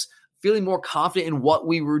more reps, feeling more confident in what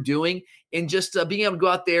we were doing, and just being able to go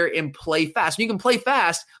out there and play fast. When you can play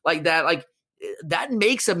fast like that, that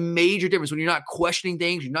makes a major difference when you're not questioning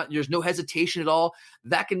things. There's no hesitation at all.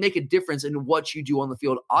 That can make a difference in what you do on the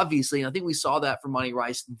field, obviously. And I think we saw that from Monty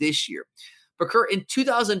Rice this year. But Kurt, in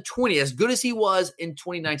 2020, as good as he was in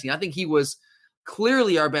 2019, I think he was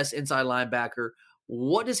clearly our best inside linebacker.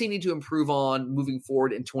 What does he need to improve on moving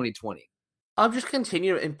forward in 2020? I'll just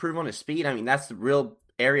continue to improve on his speed. I mean, that's the real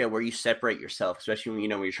area where you separate yourself, especially when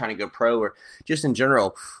you're trying to go pro or just in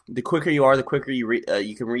general. The quicker you are, the quicker you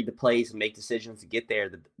can read the plays and make decisions to get there.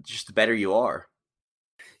 The better you are.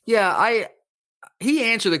 Yeah, he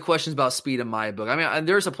answered the questions about speed in my book. I mean,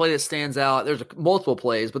 there's a play that stands out. There's multiple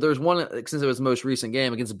plays, but there's one since it was the most recent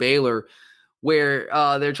game against Baylor where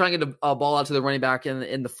they're trying to get a ball out to the running back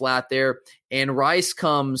in the flat there, and Rice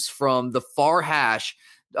comes from the far hash.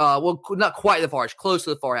 Well, not quite the far hash, close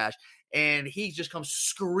to the far hash. And he just comes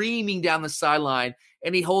screaming down the sideline,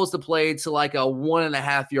 and he holds the play to like a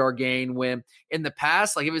 1.5 yard gain when in the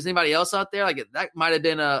past, like if it was anybody else out there, like that might have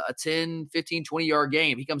been a 10, 15, 20 yard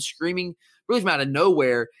game. He comes screaming really from out of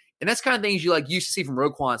nowhere. And that's kind of things you like used to see from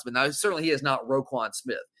Roquan Smith. Now, certainly he is not Roquan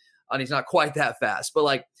Smith, and he's not quite that fast, but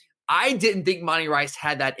like I didn't think Monty Rice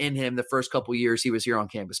had that in him the first couple of years he was here on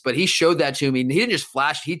campus, but he showed that to me. And he didn't just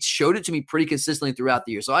flash; he showed it to me pretty consistently throughout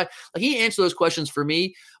the year. So he answered those questions for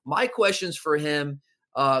me. My questions for him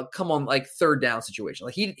come on like third down situation.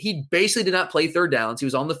 Like he basically did not play third downs. He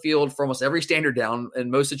was on the field for almost every standard down in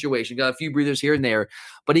most situations. Got a few breathers here and there,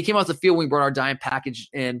 but he came off the field when we brought our dime package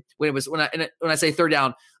in. When I say third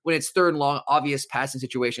down, when it's third and long, obvious passing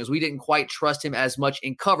situations, we didn't quite trust him as much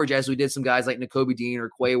in coverage as we did some guys like Nakobe Dean or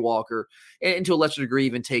Quay Walker, and to a lesser degree,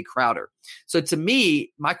 even Tate Crowder. So to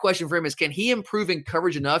me, my question for him is, can he improve in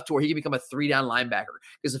coverage enough to where he can become a 3-down linebacker?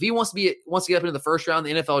 Because if he wants to get up into the first round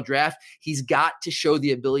of the NFL draft, he's got to show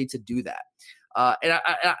the ability to do that. And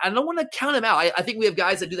I don't want to count him out. I think we have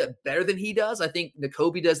guys that do that better than he does. I think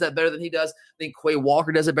Nakobe does that better than he does. I think Quay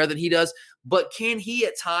Walker does it better than he does. But can he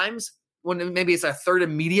at times, when maybe it's a third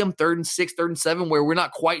and medium, 3rd and 6, 3rd and 7, where we're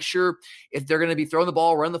not quite sure if they're going to be throwing the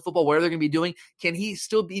ball, running the football, whatever they're going to be doing, can he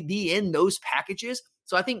still be in those packages?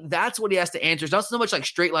 So I think that's what he has to answer. It's not so much like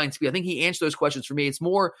straight line speed. I think he answered those questions for me. It's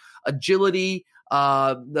more agility,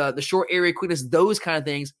 the short area quickness, those kind of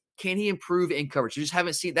things. Can he improve in coverage? You just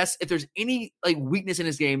haven't seen that's if there's any like weakness in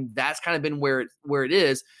his game, that's kind of been where it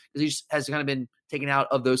is, because he just has kind of been taken out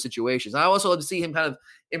of those situations. I also love to see him kind of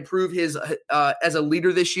improve his as a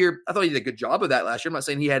leader this year. I thought he did a good job of that last year. I'm not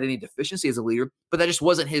saying he had any deficiency as a leader, but that just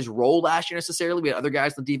wasn't his role last year necessarily. We had other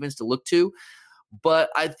guys in the defense to look to.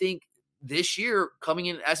 But I think this year, coming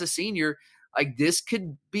in as a senior, like this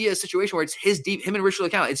could be a situation where it's him and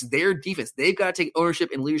Richard LeCounte. It's their defense. They've got to take ownership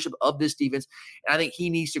and leadership of this defense. And I think he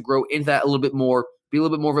needs to grow into that a little bit more, be a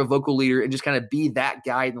little bit more of a vocal leader, and just kind of be that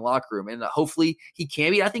guy in the locker room. And hopefully he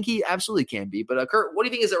can be. I think he absolutely can be. But Kurt, what do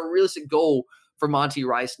you think is a realistic goal for Monty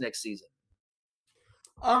Rice next season?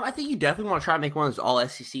 I think you definitely want to try to make one of those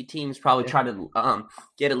all-SEC teams, probably try to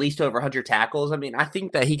get at least over 100 tackles. I mean, I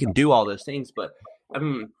think that he can do all those things, but I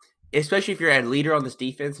mean, especially if you're a leader on this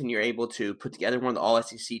defense and you're able to put together one of the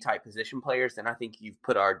all-SEC type position players, then I think you've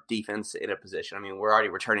put our defense in a position. I mean, we're already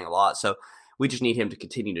returning a lot, so we just need him to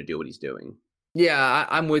continue to do what he's doing. Yeah,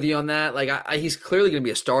 I'm with you on that. Like, he's clearly going to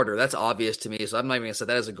be a starter. That's obvious to me, so I'm not even going to set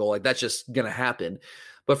that as a goal. Like, that's just going to happen.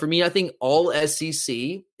 But for me, I think all SEC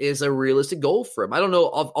is a realistic goal for him. I don't know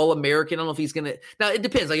of all American. I don't know if he's going to. Now, it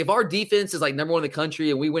depends. Like, if our defense is like number 1 in the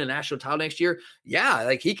country and we win a national title next year, yeah,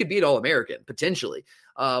 like he could be an all American potentially.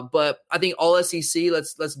 But I think all SEC.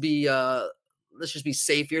 Let's just be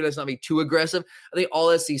safe here. Let's not be too aggressive. I think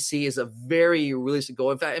all SEC is a very realistic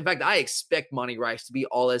goal. In fact, I expect Monty Rice to be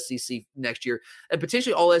all SEC next year and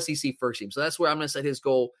potentially all SEC first team. So that's where I'm going to set his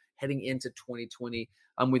goal heading into 2020.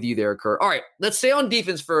 I'm with you there, Kurt. All right, let's stay on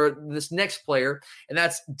defense for this next player, and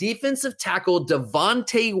that's defensive tackle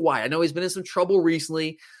Devonte Wyatt. I know he's been in some trouble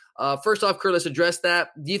recently. First off, Kurt, let's address that.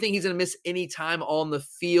 Do you think he's going to miss any time on the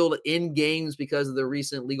field in games because of the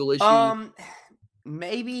recent legal issue?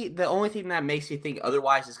 Maybe. The only thing that makes you think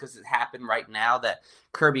otherwise is because it happened right now that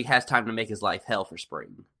Kirby has time to make his life hell for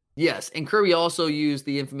spring. Yes, and Kirby also used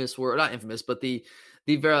the infamous word, not infamous, but the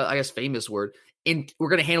very, I guess, famous word, we're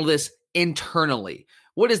going to handle this internally.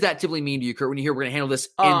 What does that typically mean to you, Kurt, when you hear we're going to handle this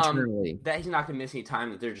internally? That he's not going to miss any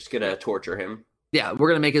time, that they're just going to torture him. Yeah, we're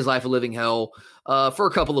going to make his life a living hell for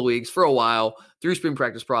a couple of weeks, for a while, through spring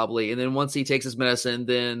practice probably. And then once he takes his medicine,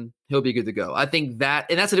 then he'll be good to go. I think that,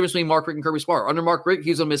 and that's the difference between Mark Richt and Kirby Smart. Under Mark Richt, he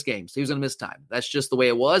was going to miss games. He was going to miss time. That's just the way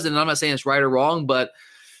it was. And I'm not saying it's right or wrong, but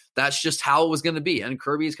that's just how it was going to be. And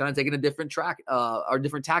Kirby's kind of taking a different track, or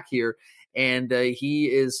different tack here. And he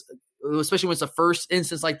is, especially when it's a first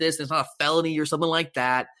instance like this, and it's not a felony or something like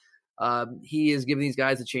that. He is giving these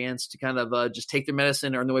guys a chance to kind of just take their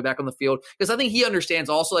medicine, earn their way back on the field. Because I think he understands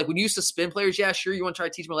also, like when you suspend players, yeah, sure, you want to try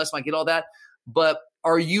to teach them a lesson, I get all that. But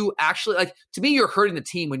are you actually, like, to me, you're hurting the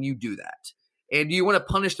team when you do that. And do you want to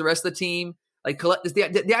punish the rest of the team? Like,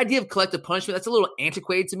 the idea of collective punishment, that's a little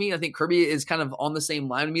antiquated to me. I think Kirby is kind of on the same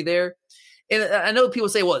line with me there. And I know people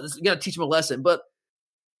say, well, you got to teach them a lesson. But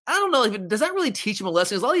I don't know. Does that really teach them a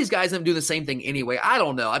lesson? Because a lot of these guys end up doing the same thing anyway. I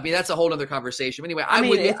don't know. I mean, that's a whole other conversation. Anyway,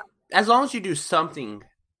 as long as you do something,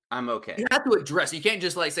 I'm okay. You have to address it. You can't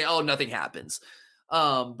just like say, oh, nothing happens. But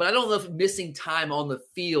I don't know if missing time on the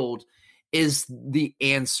field is the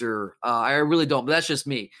answer. I really don't, but that's just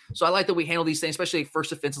me. So I like that we handle these things, especially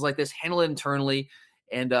first offenses like this, handle it internally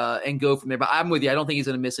and go from there. But I'm with you. I don't think he's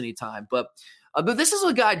going to miss any time. But this is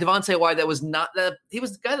a guy, Devonte Wyatt, that was not that he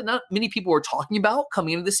was the guy that not many people were talking about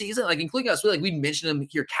coming into the season, like including us. Like we mentioned him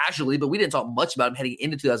here casually, but we didn't talk much about him heading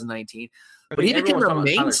into 2019. But he became a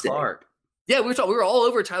mainstay. Yeah, we were all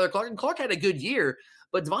over Tyler Clark, and Clark had a good year.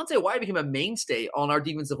 But Devonte Wyatt became a mainstay on our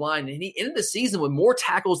defensive line, and he ended the season with more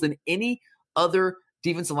tackles than any other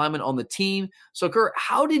defensive lineman on the team. So, Kurt,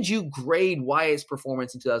 how did you grade Wyatt's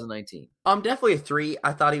performance in 2019? Definitely a 3.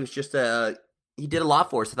 I thought he was just he did a lot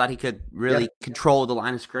for us. I thought he could really control the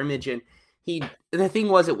line of scrimmage, and the thing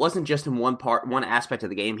was, it wasn't just in one aspect of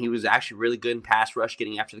the game. He was actually really good in pass rush,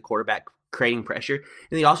 getting after the quarterback, creating pressure,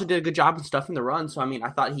 and he also did a good job in stuffing the run. So, I mean, I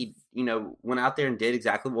thought he, went out there and did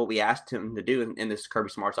exactly what we asked him to do in this Kirby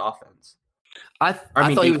Smart's offense. I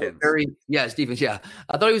thought he was defense. Yeah.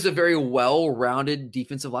 I thought he was a very well-rounded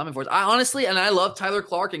defensive lineman for us. I honestly, and I love Tyler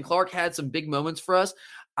Clark, and Clark had some big moments for us.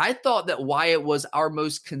 I thought that Wyatt was our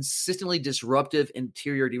most consistently disruptive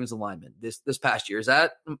interior defensive lineman this past year. Is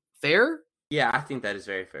that fair? Yeah, I think that is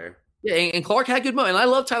very fair. Yeah, and Clark had good moments, and I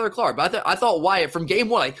love Tyler Clark, but I thought Wyatt from game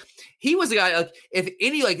one, like he was the guy. Like if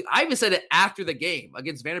any, like I even said it after the game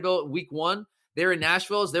against Vanderbilt week 1, they're in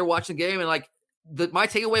Nashville, they're watching the game, and like my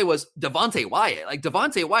takeaway was Devonte Wyatt. Like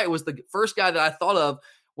Devonte Wyatt was the first guy that I thought of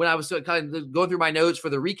when I was kind of going through my notes for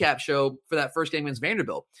the recap show for that first game against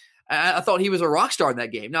Vanderbilt. I thought he was a rock star in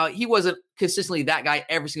that game. Now he wasn't consistently that guy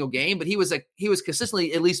every single game, but he was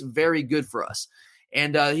consistently at least very good for us.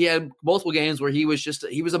 And he had multiple games where he was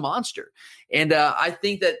a monster. And I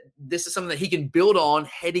think that this is something that he can build on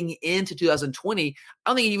heading into 2020. I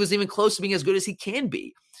don't think he was even close to being as good as he can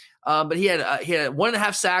be. But he had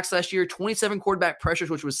 1.5 sacks last year, 27 quarterback pressures,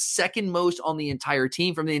 which was second most on the entire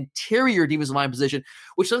team from the interior defensive line position,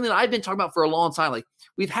 which is something that I've been talking about for a long time. Like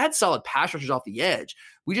we've had solid pass rushers off the edge.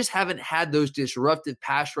 We just haven't had those disruptive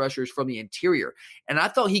pass rushers from the interior. And I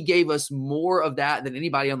thought he gave us more of that than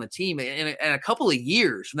anybody on the team in a couple of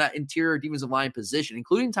years from that interior defensive line position,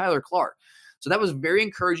 including Tyler Clark. So that was very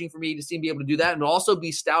encouraging for me to see him be able to do that and also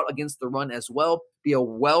be stout against the run as well, be a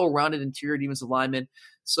well-rounded interior defensive lineman.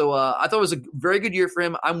 So I thought it was a very good year for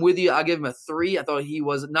him. I'm with you. I'll give him a 3. I thought he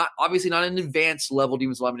was obviously not an advanced level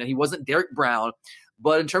defensive lineman. He wasn't Derek Brown.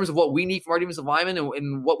 But in terms of what we need from our defensive linemen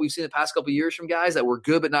and what we've seen the past couple of years from guys that were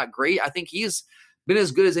good but not great, I think he's been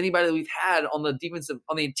as good as anybody that we've had on the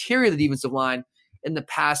interior of the defensive line in the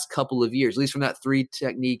past couple of years, at least from that 3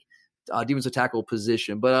 technique defensive tackle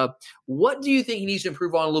position. But what do you think he needs to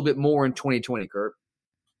improve on a little bit more in 2020, Kurt?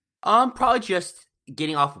 Probably just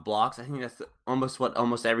getting off of blocks. I think that's almost what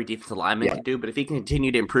almost every defensive lineman can do. But if he can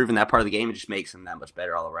continue to improve in that part of the game, it just makes him that much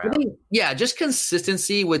better all around. Yeah, just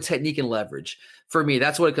consistency with technique and leverage. For me,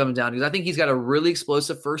 that's what it comes down to. I think he's got a really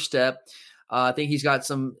explosive first step. I think he's got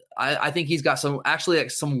some. I think he's got some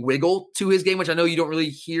some wiggle to his game, which I know you don't really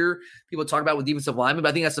hear people talk about with defensive linemen. But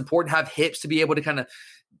I think that's important to have hips to be able to kind of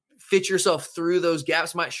fit yourself through those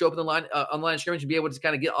gaps. Might show up in the line on the line of scrimmage and be able to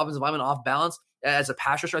kind of get offensive linemen off balance as a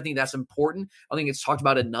pass rusher. I think that's important. I think it's talked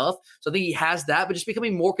about enough. So I think he has that, but just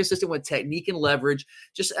becoming more consistent with technique and leverage,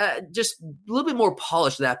 just a little bit more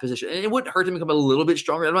polished to that position. And it wouldn't hurt him to become a little bit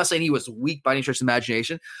stronger. I'm not saying he was weak by any stretch of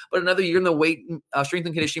imagination, but another year in the weight strength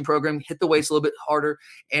and conditioning program, hit the weights a little bit harder,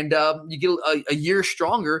 and you get a year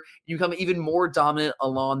stronger, you become even more dominant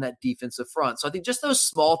along that defensive front. So I think just those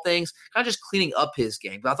small things, kind of just cleaning up his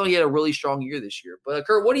game. But I thought he had a really strong year this year. But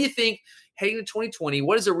Kurt, what do you think heading to 2020?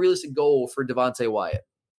 What is a realistic goal for Devonte Wyatt?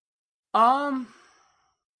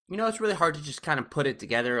 It's really hard to just kind of put it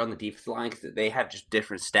together on the defensive line because they have just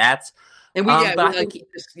different stats. And I think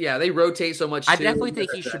they rotate so much. I definitely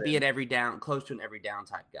think he should be at every down, close to an every down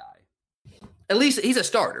type guy. At least he's a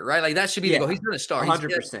starter, right? Like that should be the goal. He's going to start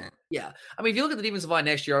 100%. Yeah. I mean, if you look at the defensive line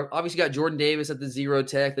next year, obviously you got Jordan Davis at the zero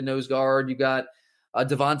tech, the nose guard. You got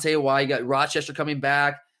Devonte Wyatt. You got Rochester coming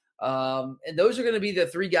back. And those are going to be the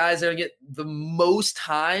three guys that are going to get the most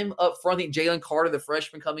time up front. I think Jalen Carter, the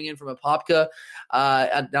freshman coming in from Apopka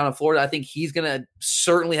down in Florida, I think he's going to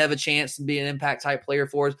certainly have a chance to be an impact type player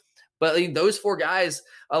for us. But I mean, those four guys,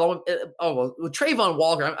 with Trayvon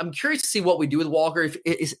Walker, I'm curious to see what we do with Walker.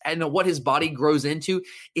 And what his body grows into.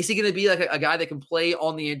 Is he going to be like a guy that can play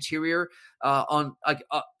on the interior on like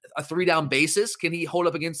a 3-down basis? Can he hold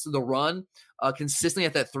up against the run consistently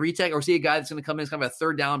at that 3 tech, or is he a guy that's going to come in as kind of a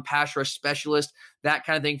 3rd down pass rush specialist, that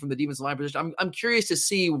kind of thing from the defensive line position? I'm curious to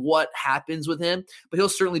see what happens with him, but he'll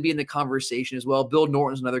certainly be in the conversation as well. Bill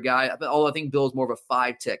Norton's another guy. Although I think Bill's more of a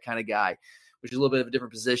 5 tech kind of guy, which is a little bit of a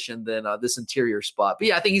different position than this interior spot. But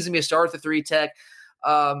yeah, I think he's going to be a starter at the 3 tech.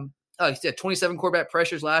 Like I said, 27 quarterback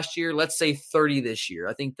pressures last year. Let's say 30 this year.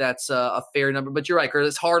 I think that's a fair number. But you're right, Kurt.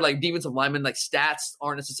 It's hard. Like defensive linemen, like stats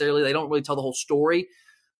aren't necessarily, they don't really tell the whole story.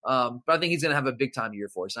 But I think he's going to have a big time year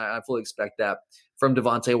for us. I fully expect that from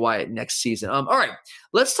Devontae Wyatt next season. All right,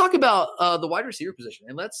 let's talk about the wide receiver position.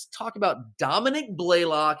 And let's talk about Dominic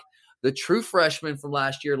Blaylock, the true freshman from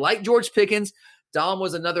last year. Like George Pickens, Dom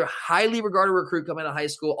was another highly regarded recruit coming out of high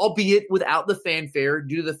school, albeit without the fanfare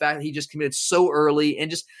due to the fact that he just committed so early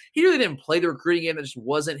and just he really didn't play the recruiting game. That just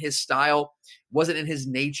wasn't his style, wasn't in his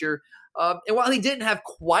nature. And while he didn't have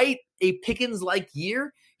quite a Pickens-like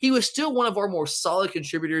year, he was still one of our more solid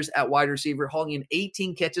contributors at wide receiver, hauling in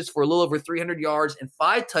 18 catches for a little over 300 yards and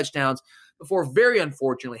 5 touchdowns before, very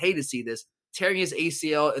unfortunately, hate to see this, tearing his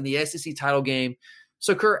ACL in the SEC title game.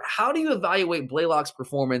 So, Kurt, how do you evaluate Blaylock's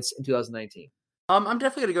performance in 2019? I'm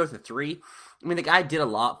definitely going to go with a 3. I mean, the guy did a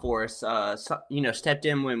lot for us. Stepped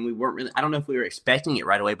in when we weren't really – I don't know if we were expecting it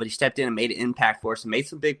right away, but he stepped in and made an impact for us and made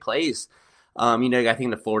some big plays. I think in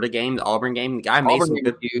the Florida game, the Auburn game, the guy made some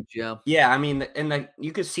good – huge, yeah. Yeah, I mean,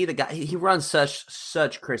 you could see the guy – he runs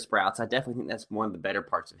such crisp routes. I definitely think that's one of the better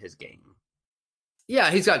parts of his game.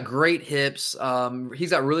 Yeah, he's got great hips. He's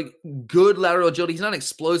got really good lateral agility. He's not an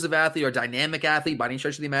explosive athlete or dynamic athlete by any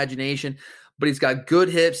stretch of the imagination, but he's got good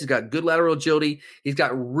hips. He's got good lateral agility. He's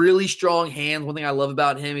got really strong hands. One thing I love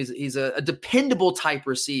about him is he's a dependable type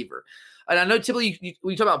receiver. And I know typically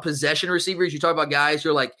when you talk about possession receivers, you talk about guys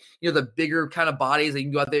who are like, the bigger kind of bodies that you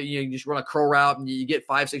can go out there, you just run a curl route and you get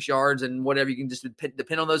 5-6 yards and whatever. You can just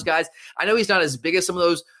depend on those guys. I know he's not as big as some of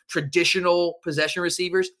those traditional possession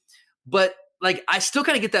receivers, but like, I still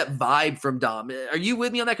kind of get that vibe from Dom. Are you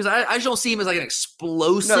with me on that? Because I just don't see him as like an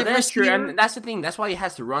explosive No, that's receiver. True. And that's the thing. That's why he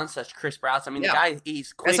has to run such crisp routes. I mean, the guy,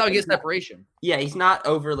 he's quick. That's how he gets separation. Yeah, he's not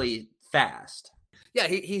overly fast. Yeah,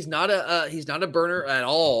 he's not a burner at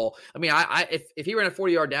all. I mean, if he ran a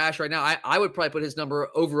 40-yard dash right now, I would probably put his number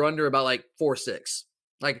over under about like 4.6.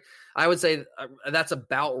 Like, I would say that's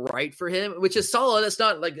about right for him, which is solid. It's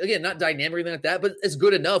not like, again, not dynamic or anything like that, but it's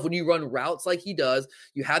good enough when you run routes like he does.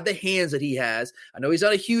 You have the hands that he has. I know he's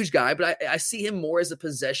not a huge guy, but I see him more as a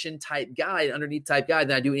possession type guy, underneath type guy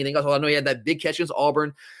than I do anything else. I know he had that big catch against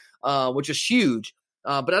Auburn, which is huge,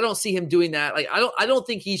 but I don't see him doing that. Like, I don't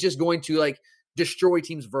think he's just going to like destroy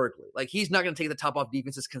teams vertically. Like, he's not going to take the top off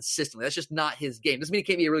defenses consistently. That's just not his game. Doesn't mean he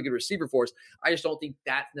can't be a really good receiver for us. I just don't think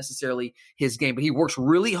that's necessarily his game. But he works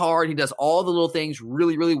really hard. He does all the little things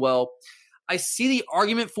really, really well. I see the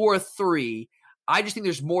argument for a 3. I just think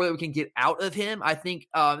there's more that we can get out of him. I think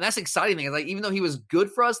that's the exciting thing. Like, even though he was good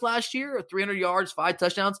for us last year, 300 yards, 5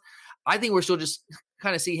 touchdowns, I think we're still just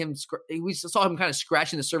kind of see him. We saw him kind of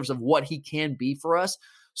scratching the surface of what he can be for us.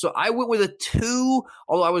 So I went with a 2,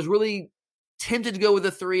 although I was really tempted to go with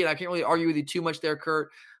a 3, and I can't really argue with you too much there,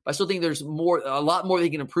 Kurt. But I still think there's a lot more that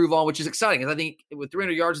he can improve on, which is exciting. Because I think with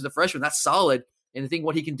 300 yards as a freshman, that's solid. And I think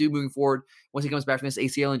what he can do moving forward once he comes back from this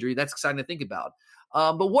ACL injury, that's exciting to think about.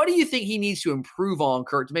 But what do you think he needs to improve on,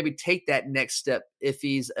 Kurt, to maybe take that next step if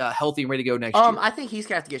he's healthy and ready to go next year? I think he's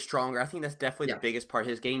got to get stronger. I think that's definitely the biggest part of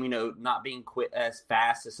his game. Not being as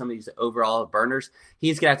fast as some of these overall burners.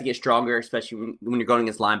 He's going to have to get stronger, especially when you're going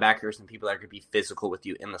against linebackers and people that are going to be physical with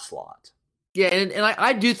you in the slot. Yeah, and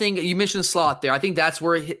I do think you mentioned the slot there. I think that's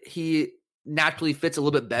where he naturally fits a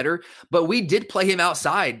little bit better. But we did play him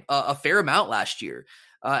outside a fair amount last year.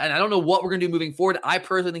 And I don't know what we're going to do moving forward. I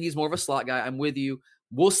personally think he's more of a slot guy. I'm with you.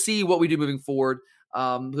 We'll see what we do moving forward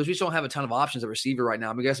because we just don't have a ton of options at receiver right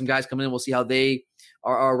now. We got some guys coming in. We'll see how they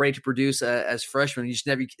are ready to produce as freshmen.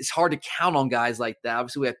 It's hard to count on guys like that.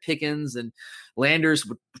 Obviously, we have Pickens and Landers.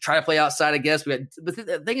 We try to play outside, I guess. But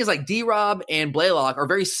the thing is, like, D-Rob and Blaylock are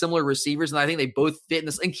very similar receivers, and I think they both fit in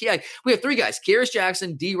this. And we have 3 guys: Kearis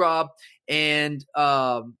Jackson, D-Rob, and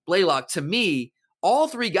Blaylock. To me, all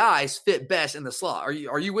 3 guys fit best in the slot.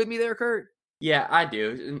 Are you with me there, Kurt? Yeah, I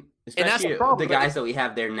do. Especially the guys that we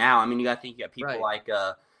have there now. I mean, you got to think you got people like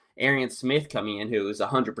Arian Smith coming in, who is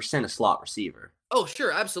 100% a slot receiver. Oh,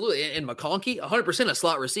 sure, absolutely. And McConkey, 100% a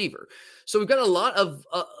slot receiver. So we've got a lot of,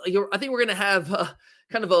 I think we're going to have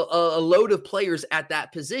kind of a load of players at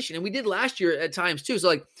that position. And we did last year at times too. So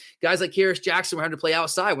like guys like Karis Jackson were having to play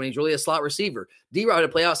outside when he's really a slot receiver. D-Rob had to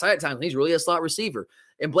play outside at times when he's really a slot receiver.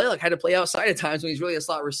 And Blaylock had to play outside at times when he's really a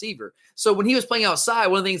slot receiver. So when he was playing outside,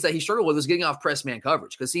 one of the things that he struggled with was getting off press man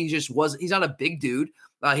coverage because he's not a big dude.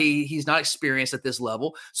 He's not experienced at this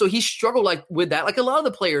level. So he struggled with that. Like a lot of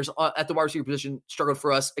the players at the wide receiver position struggled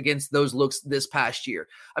for us against those looks this past year.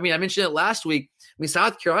 I mean, I mentioned it last week. I mean,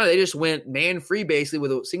 South Carolina, they just went man free basically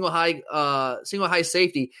with a single high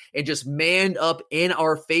safety and just manned up in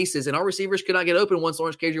our faces. And our receivers could not get open once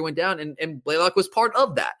Lawrence Cager went down, and Blaylock was part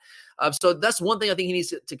of that. So that's one thing I think he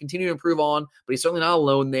needs to continue to improve on, but he's certainly not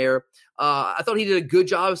alone there. I thought he did a good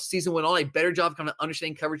job as the season went on, a better job kind of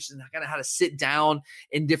understanding coverage and kind of how to sit down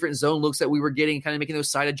in different zone looks that we were getting, kind of making those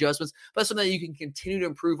side adjustments. But that's something that you can continue to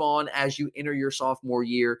improve on as you enter your sophomore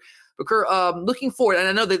year. But Kerr, looking forward, and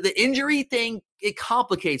I know that the injury thing, it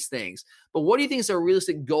complicates things, but what do you think is a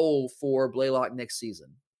realistic goal for Blaylock next season?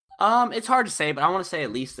 It's hard to say, but I want to say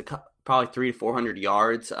at least probably 300 to 400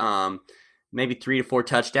 yards. Maybe 3 to 4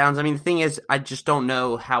 touchdowns. I mean, the thing is, I just don't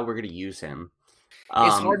know how we're going to use him.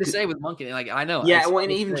 It's hard to say with Monken. Like, I know. Yeah, well,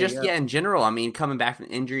 and even in general, I mean, coming back from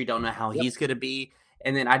injury, don't know how he's going to be.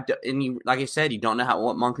 And then, like I said, you don't know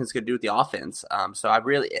what Monken's going to do with the offense. So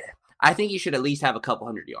I think he should at least have a couple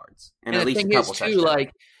hundred yards. And at least a couple touchdowns.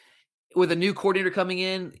 Like, with a new coordinator coming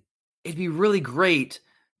in, it'd be really great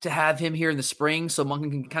to have him here in the spring so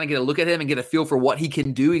Monken can kind of get a look at him and get a feel for what he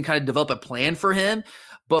can do and kind of develop a plan for him.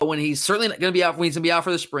 But when he's certainly going to be out, when he's going to be out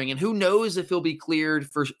for the spring, and who knows if he'll be cleared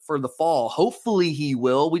for the fall. Hopefully he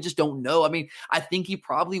will. We just don't know. I mean, I think he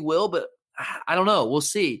probably will, but I don't know. We'll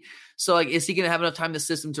see. So, like, is he going to have enough time in the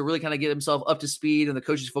system to really kind of get himself up to speed and the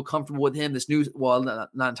coaches feel comfortable with him? This new, well,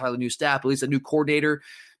 not entirely new staff, but at least a new coordinator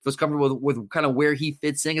feels comfortable with kind of where he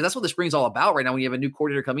fits in. Because that's what the spring's all about right now. When you have a new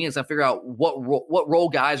coordinator coming in, it's to figure out what role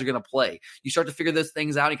guys are going to play. You start to figure those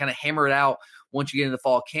things out and kind of hammer it out once you get into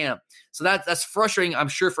fall camp. So that's frustrating. I'm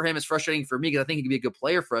sure for him, it's frustrating for me because I think he could be a good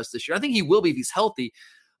player for us this year. I think he will be if he's healthy.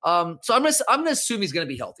 So I'm gonna assume he's gonna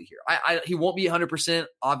be healthy here. He won't be 100%,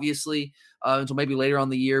 obviously, until maybe later on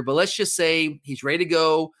the year. But let's just say he's ready to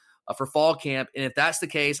go for fall camp. And if that's the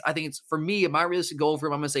case, I think it's, for me, my realistic goal for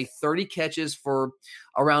him, I'm gonna say 30 catches for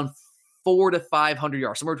around 400 to 500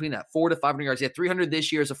 yards, somewhere between that, 400 to 500 yards. He had 300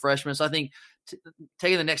 this year as a freshman. So I think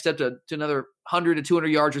taking the next step to another 100 to 200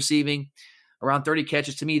 yards receiving, around 30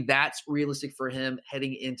 catches, to me, that's realistic for him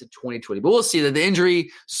heading into 2020. But we'll see. That the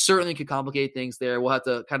injury certainly could complicate things there. We'll have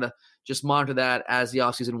to kind of just monitor that as the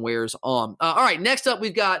offseason wears on. All right, next up,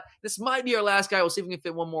 we've got, this might be our last guy. We'll see if we can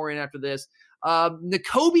fit one more in after this.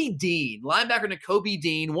 Nakobe Dean, linebacker Nakobe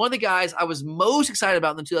Dean, one of the guys I was most excited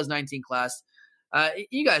about in the 2019 class.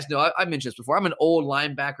 You guys know, I mentioned this before. I'm an old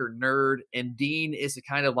linebacker nerd, and Dean is the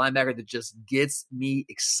kind of linebacker that just gets me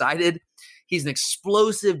excited. He's an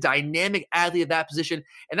explosive, dynamic athlete at that position,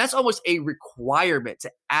 and that's almost a requirement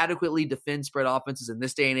to adequately defend spread offenses in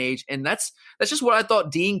this day and age. And that's just what I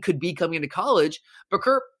thought Dean could be coming into college. But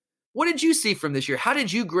Kurt, what did you see from this year? How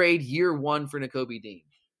did you grade year one for Nakobe Dean?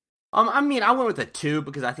 I mean, I went with a 2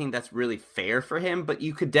 because I think that's really fair for him, but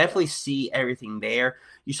you could definitely see everything there.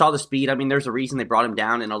 You saw the speed. I mean, there's a reason they brought him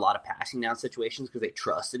down in a lot of passing down situations because they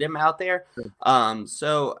trusted him out there. Sure.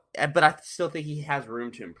 But I still think he has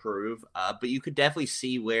room to improve. But you could definitely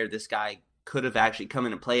see where this guy could have actually come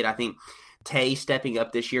in and played. I think Tay stepping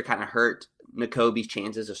up this year kind of hurt Nakobe's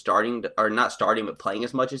chances of not starting, but playing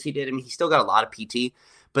as much as he did. I mean, he still got a lot of PT,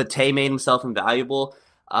 but Tay made himself invaluable.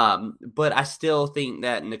 But I still think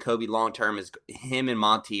that Nakobe long-term is him and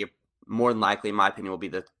Monty more than likely, in my opinion, will be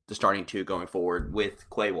the starting two going forward with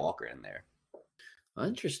Quay Walker in there.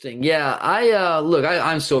 Interesting. Yeah,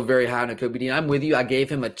 I'm still very high on Nakobe Dean. I'm with you. I gave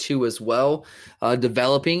him a 2 as well,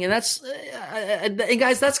 developing. And that's, and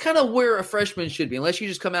guys, that's kind of where a freshman should be. Unless you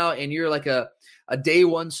just come out and you're like a day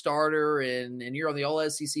one starter and you're on the all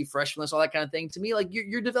SEC freshman list, all that kind of thing. To me, like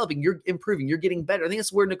you're developing, you're improving, you're getting better. I think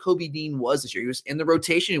that's where Nakobe Dean was this year. He was in the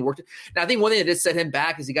rotation. He worked. Now, I think one thing that did set him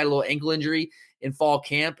back is he got a little ankle injury in fall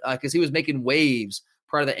camp because he was making waves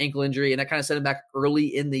prior to the ankle injury, and that kind of set him back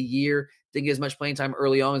early in the year. Didn't get as much playing time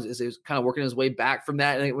early on as he was kind of working his way back from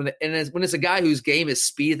that. And when it's a guy whose game is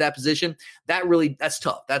speed at that position, that's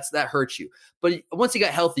tough. That hurts you. But once he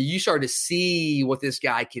got healthy, you started to see what this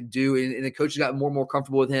guy can do. And the coaches got more and more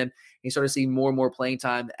comfortable with him. And you started seeing more and more playing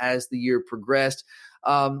time as the year progressed.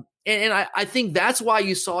 And I think that's why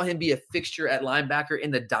you saw him be a fixture at linebacker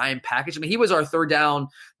in the dime package. I mean, he was our third down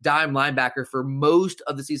dime linebacker for most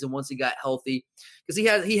of the season once he got healthy, because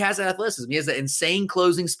he has athleticism. He has that insane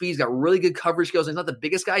closing speed. He's got really good coverage skills. He's not the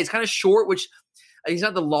biggest guy. He's kind of short, which he's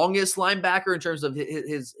not the longest linebacker in terms of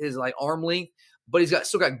his like arm length, but he's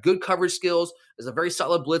still got good coverage skills. He's a very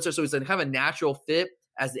solid blitzer, so he's kind of a natural fit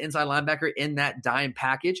as the inside linebacker in that dime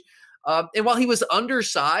package. And while he was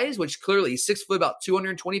undersized, which clearly he's 6 foot, about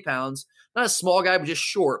 220 pounds, not a small guy, but just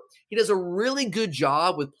short, he does a really good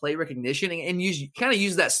job with play recognition and kind of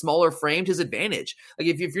use that smaller frame to his advantage. Like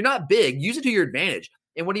if you're not big, use it to your advantage.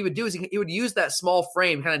 And what he would do is he would use that small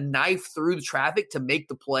frame, kind of knife through the traffic to make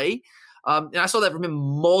the play. And I saw that from him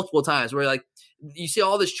multiple times where like you see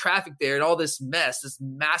all this traffic there and all this mess, this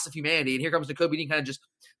massive humanity. And here comes Nakobe Dean kind of just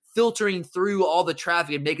filtering through all the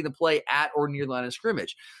traffic and making the play at or near the line of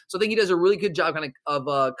scrimmage. So I think he does a really good job kind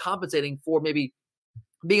of compensating for maybe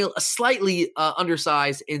being a slightly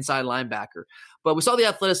undersized inside linebacker. But we saw the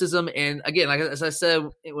athleticism. And again, like as I said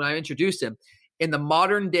when I introduced him, in the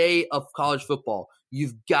modern day of college football,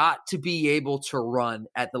 you've got to be able to run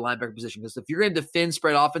at the linebacker position, because if you're going to defend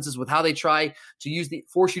spread offenses with how they try to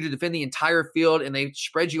force you to defend the entire field and they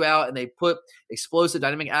spread you out and they put explosive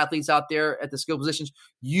dynamic athletes out there at the skill positions,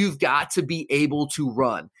 you've got to be able to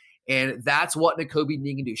run. And that's what Nakobe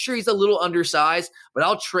Dean can do. Sure, he's a little undersized, but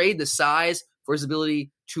I'll trade the size for his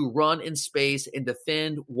ability to run in space and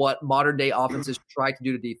defend what modern day offenses try to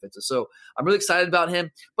do to defenses. So I'm really excited about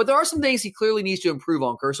him, but there are some things he clearly needs to improve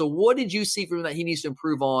on, Kerr. So what did you see from him that he needs to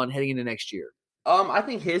improve on heading into next year? I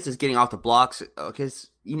think his is getting off the blocks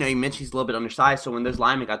because, you mentioned he's a little bit undersized. So when those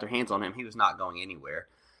linemen got their hands on him, he was not going anywhere.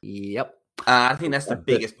 Yep. I think that's the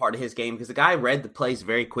biggest part of his game because the guy read the plays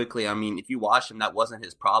very quickly. I mean, if you watched him, that wasn't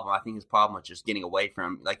his problem. I think his problem was just getting away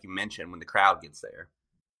from, like you mentioned, when the crowd gets there.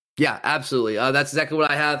 Yeah, absolutely. That's exactly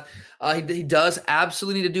what I have. He does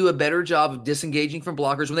absolutely need to do a better job of disengaging from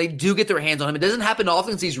blockers when they do get their hands on him. It doesn't happen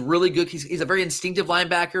often because he's really good. He's a very instinctive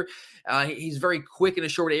linebacker. He's very quick in a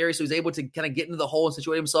short area, so he's able to kind of get into the hole and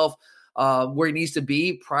situate himself where he needs to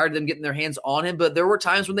be prior to them getting their hands on him. But there were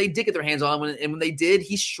times when they did get their hands on him, and when they did,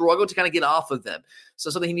 he struggled to kind of get off of them. So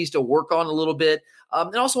something he needs to work on a little bit.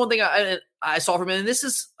 And also one thing I saw from him, and this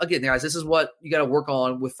is, again, guys, this is what you got to work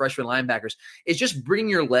on with freshman linebackers, is just bringing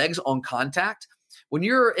your legs on contact. When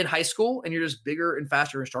you're in high school and you're just bigger and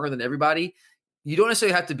faster and stronger than everybody, you don't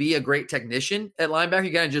necessarily have to be a great technician at linebacker.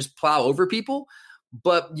 You got to just plow over people,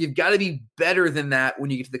 but you've got to be better than that when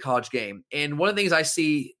you get to the college game. And one of the things I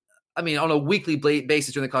see, I mean, on a weekly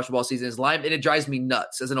basis during the college football season is and it drives me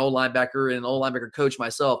nuts as an old linebacker and an old linebacker coach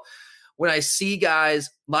myself. When I see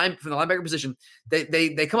guys from the linebacker position,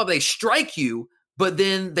 they come up, they strike you, but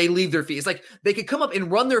then they leave their feet. It's like they could come up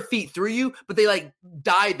and run their feet through you, but they like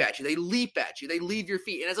dive at you. They leap at you. They leave your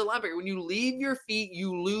feet. And as a linebacker, when you leave your feet,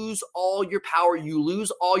 you lose all your power. You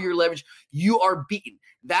lose all your leverage. You are beaten.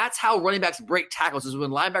 That's how running backs break tackles, is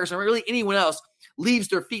when linebackers or really anyone else leaves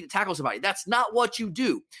their feet to tackle somebody. That's not what you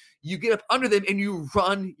do. You get up under them and you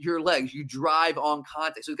run your legs. You drive on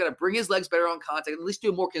contact. So he's got to bring his legs better on contact, and at least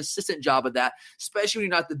do a more consistent job of that, especially when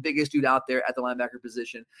you're not the biggest dude out there at the linebacker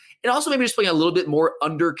position. And also maybe just playing a little bit more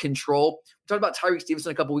under control. We talked about Tyreek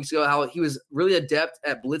Stevenson a couple weeks ago, how he was really adept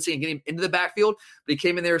at blitzing and getting into the backfield, but he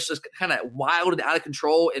came in there just kind of wild and out of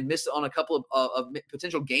control and missed on a couple of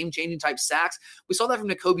potential game-changing type sacks. We saw that from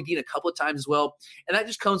Nakobe Dean a couple of times as well. And that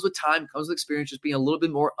just comes with time, comes with experience, just being a little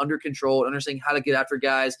bit more under control, understanding how to get after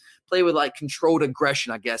guys, play with like controlled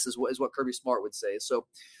aggression, I guess, is what Kirby Smart would say. So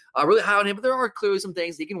really high on him, but there are clearly some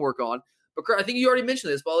things he can work on. But Kurt, I think you already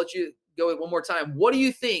mentioned this, but I'll let you go one more time. What do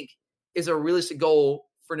you think is a realistic goal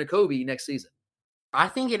for Nakobe next season? I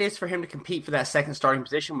think it is for him to compete for that second starting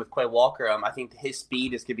position with Quay Walker. I think his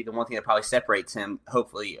speed is going to be the one thing that probably separates him,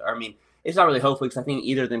 hopefully. I mean, it's not really hopefully because I think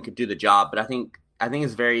either of them could do the job, but I think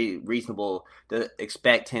it's very reasonable to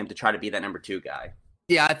expect him to try to be that number 2 guy.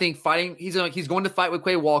 Yeah, I think he's going to fight with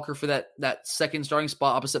Quay Walker for that second starting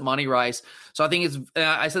spot opposite Monty Rice. So I think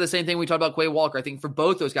I said the same thing when we talked about Quay Walker. I think for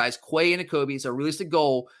both those guys, Quay and Nakobe, it's a realistic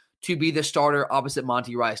goal to be the starter opposite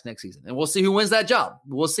Monty Rice next season. And we'll see who wins that job.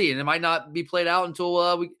 We'll see. And it might not be played out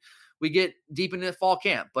until we get deep into fall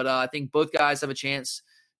camp. But I think both guys have a chance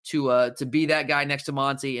to be that guy next to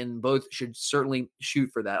Monty, and both should certainly shoot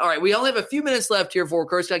for that. All right, we only have a few minutes left here before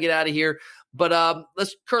Kurt's got to get out of here. But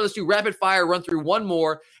let's do rapid fire, run through one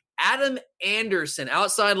more. Adam Anderson,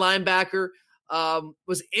 outside linebacker,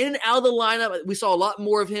 was in out of the lineup. We saw a lot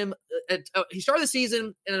more of him. He started the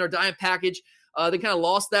season in our dime package. They kind of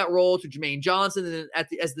lost that role to Jermaine Johnson. And then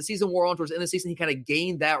as the season wore on towards the end of the season, he kind of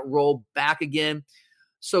gained that role back again.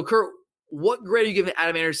 So, Kurt, what grade are you giving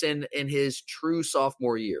Adam Anderson in his true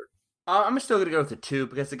sophomore year? I'm still going to go with the 2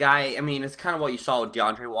 because the guy, I mean, it's kind of what you saw with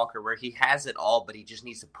DeAndre Walker, where he has it all, but he just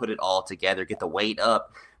needs to put it all together, get the weight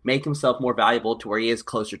up, make himself more valuable to where he is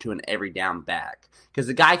closer to an every down back. Because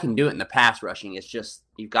the guy can do it in the pass rushing. It's just,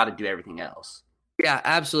 you've got to do everything else. Yeah,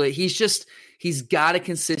 absolutely. He's got to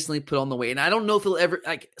consistently put on the weight. And I don't know if he'll ever,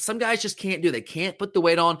 like, some guys just can't do it. They can't put the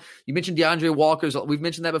weight on. You mentioned DeAndre Walker's. We've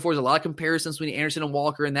mentioned that before. There's a lot of comparisons between Anderson and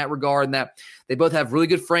Walker in that regard, and that they both have really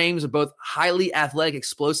good frames. They're both highly athletic,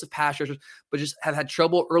 explosive pass rushers, but just have had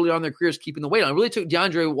trouble early on in their careers keeping the weight on. It really took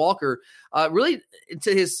DeAndre Walker really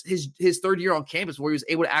into his third year on campus where he was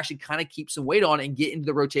able to actually kind of keep some weight on and get into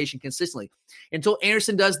the rotation consistently. Until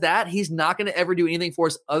Anderson does that, he's not going to ever do anything for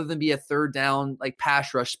us other than be a third down, like,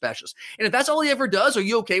 pass rush specialist. And if that's all he ever does, are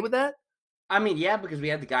you okay with that? I mean, yeah, because we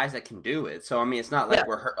have the guys that can do it. So, I mean, it's not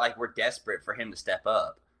like we're desperate for him to step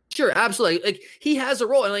up. Sure, absolutely. Like, he has a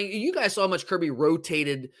role. And, like, you guys saw how much Kirby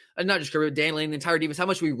rotated, not just Kirby, but Dan Lanning, the entire defense, how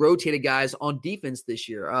much we rotated guys on defense this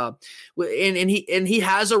year. And he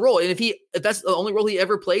has a role. And if that's the only role he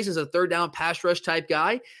ever plays is a third down pass rush type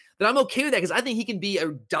guy, then I'm okay with that because I think he can be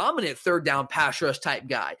a dominant third down pass rush type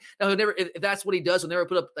guy. Now, if that's what he does, he'll never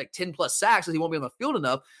put up like 10 plus sacks because he won't be on the field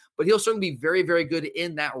enough, but he'll certainly be very, very good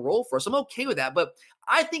in that role for us. I'm okay with that, but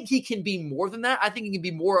I think he can be more than that. I think he can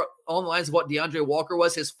be more on the lines of what DeAndre Walker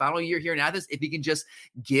was his final year here in Athens if he can just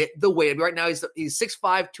get the weight. Right now, he's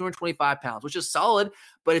 6'5", 225 pounds, which is solid,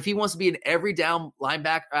 but if he wants to be an every down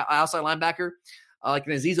linebacker, outside linebacker, like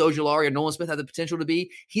an Azeez Ojulari or Nolan Smith have the potential to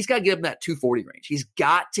be, he's got to get up in that 240 range. He's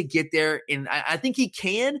got to get there, and I think he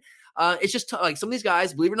can. It's just like some of these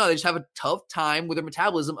guys, believe it or not, they just have a tough time with their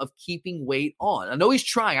metabolism of keeping weight on. I know he's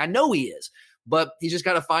trying. I know he is. But he's just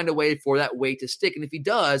got to find a way for that weight to stick. And if he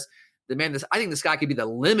does, I think this guy could be the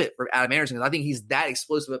limit for Adam Anderson because I think he's that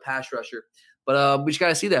explosive a pass rusher. But we just got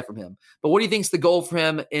to see that from him. But what do you think is the goal for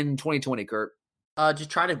him in 2020, Kurt?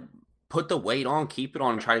 Just try to put the weight on, keep it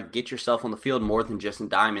on, and try to get yourself on the field more than just in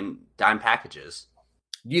dime packages.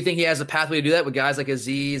 Do you think he has a pathway to do that with guys like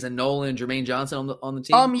Azeez and Nolan and Jermaine Johnson on the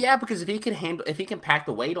team? Yeah, because if he can pack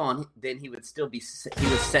the weight on, then he would still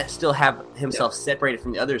still have himself separated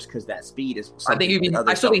from the others because that speed is something.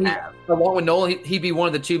 I still think along with Nolan, he'd be one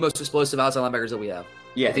of the 2 most explosive outside linebackers that we have.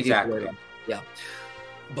 Yeah, exactly. Yeah.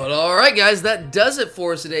 But all right, guys, that does it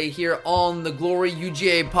for us today here on the Glory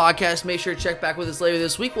UGA podcast. Make sure to check back with us later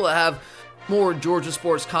this week. We'll have more Georgia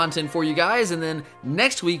sports content for you guys. And then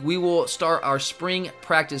next week, we will start our spring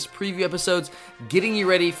practice preview episodes, getting you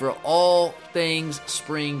ready for all things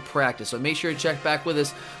spring practice. So make sure to check back with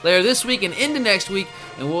us later this week and into next week,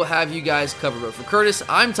 and we'll have you guys covered. But for Curtis,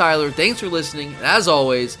 I'm Tyler. Thanks for listening. And as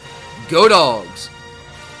always, go Dogs.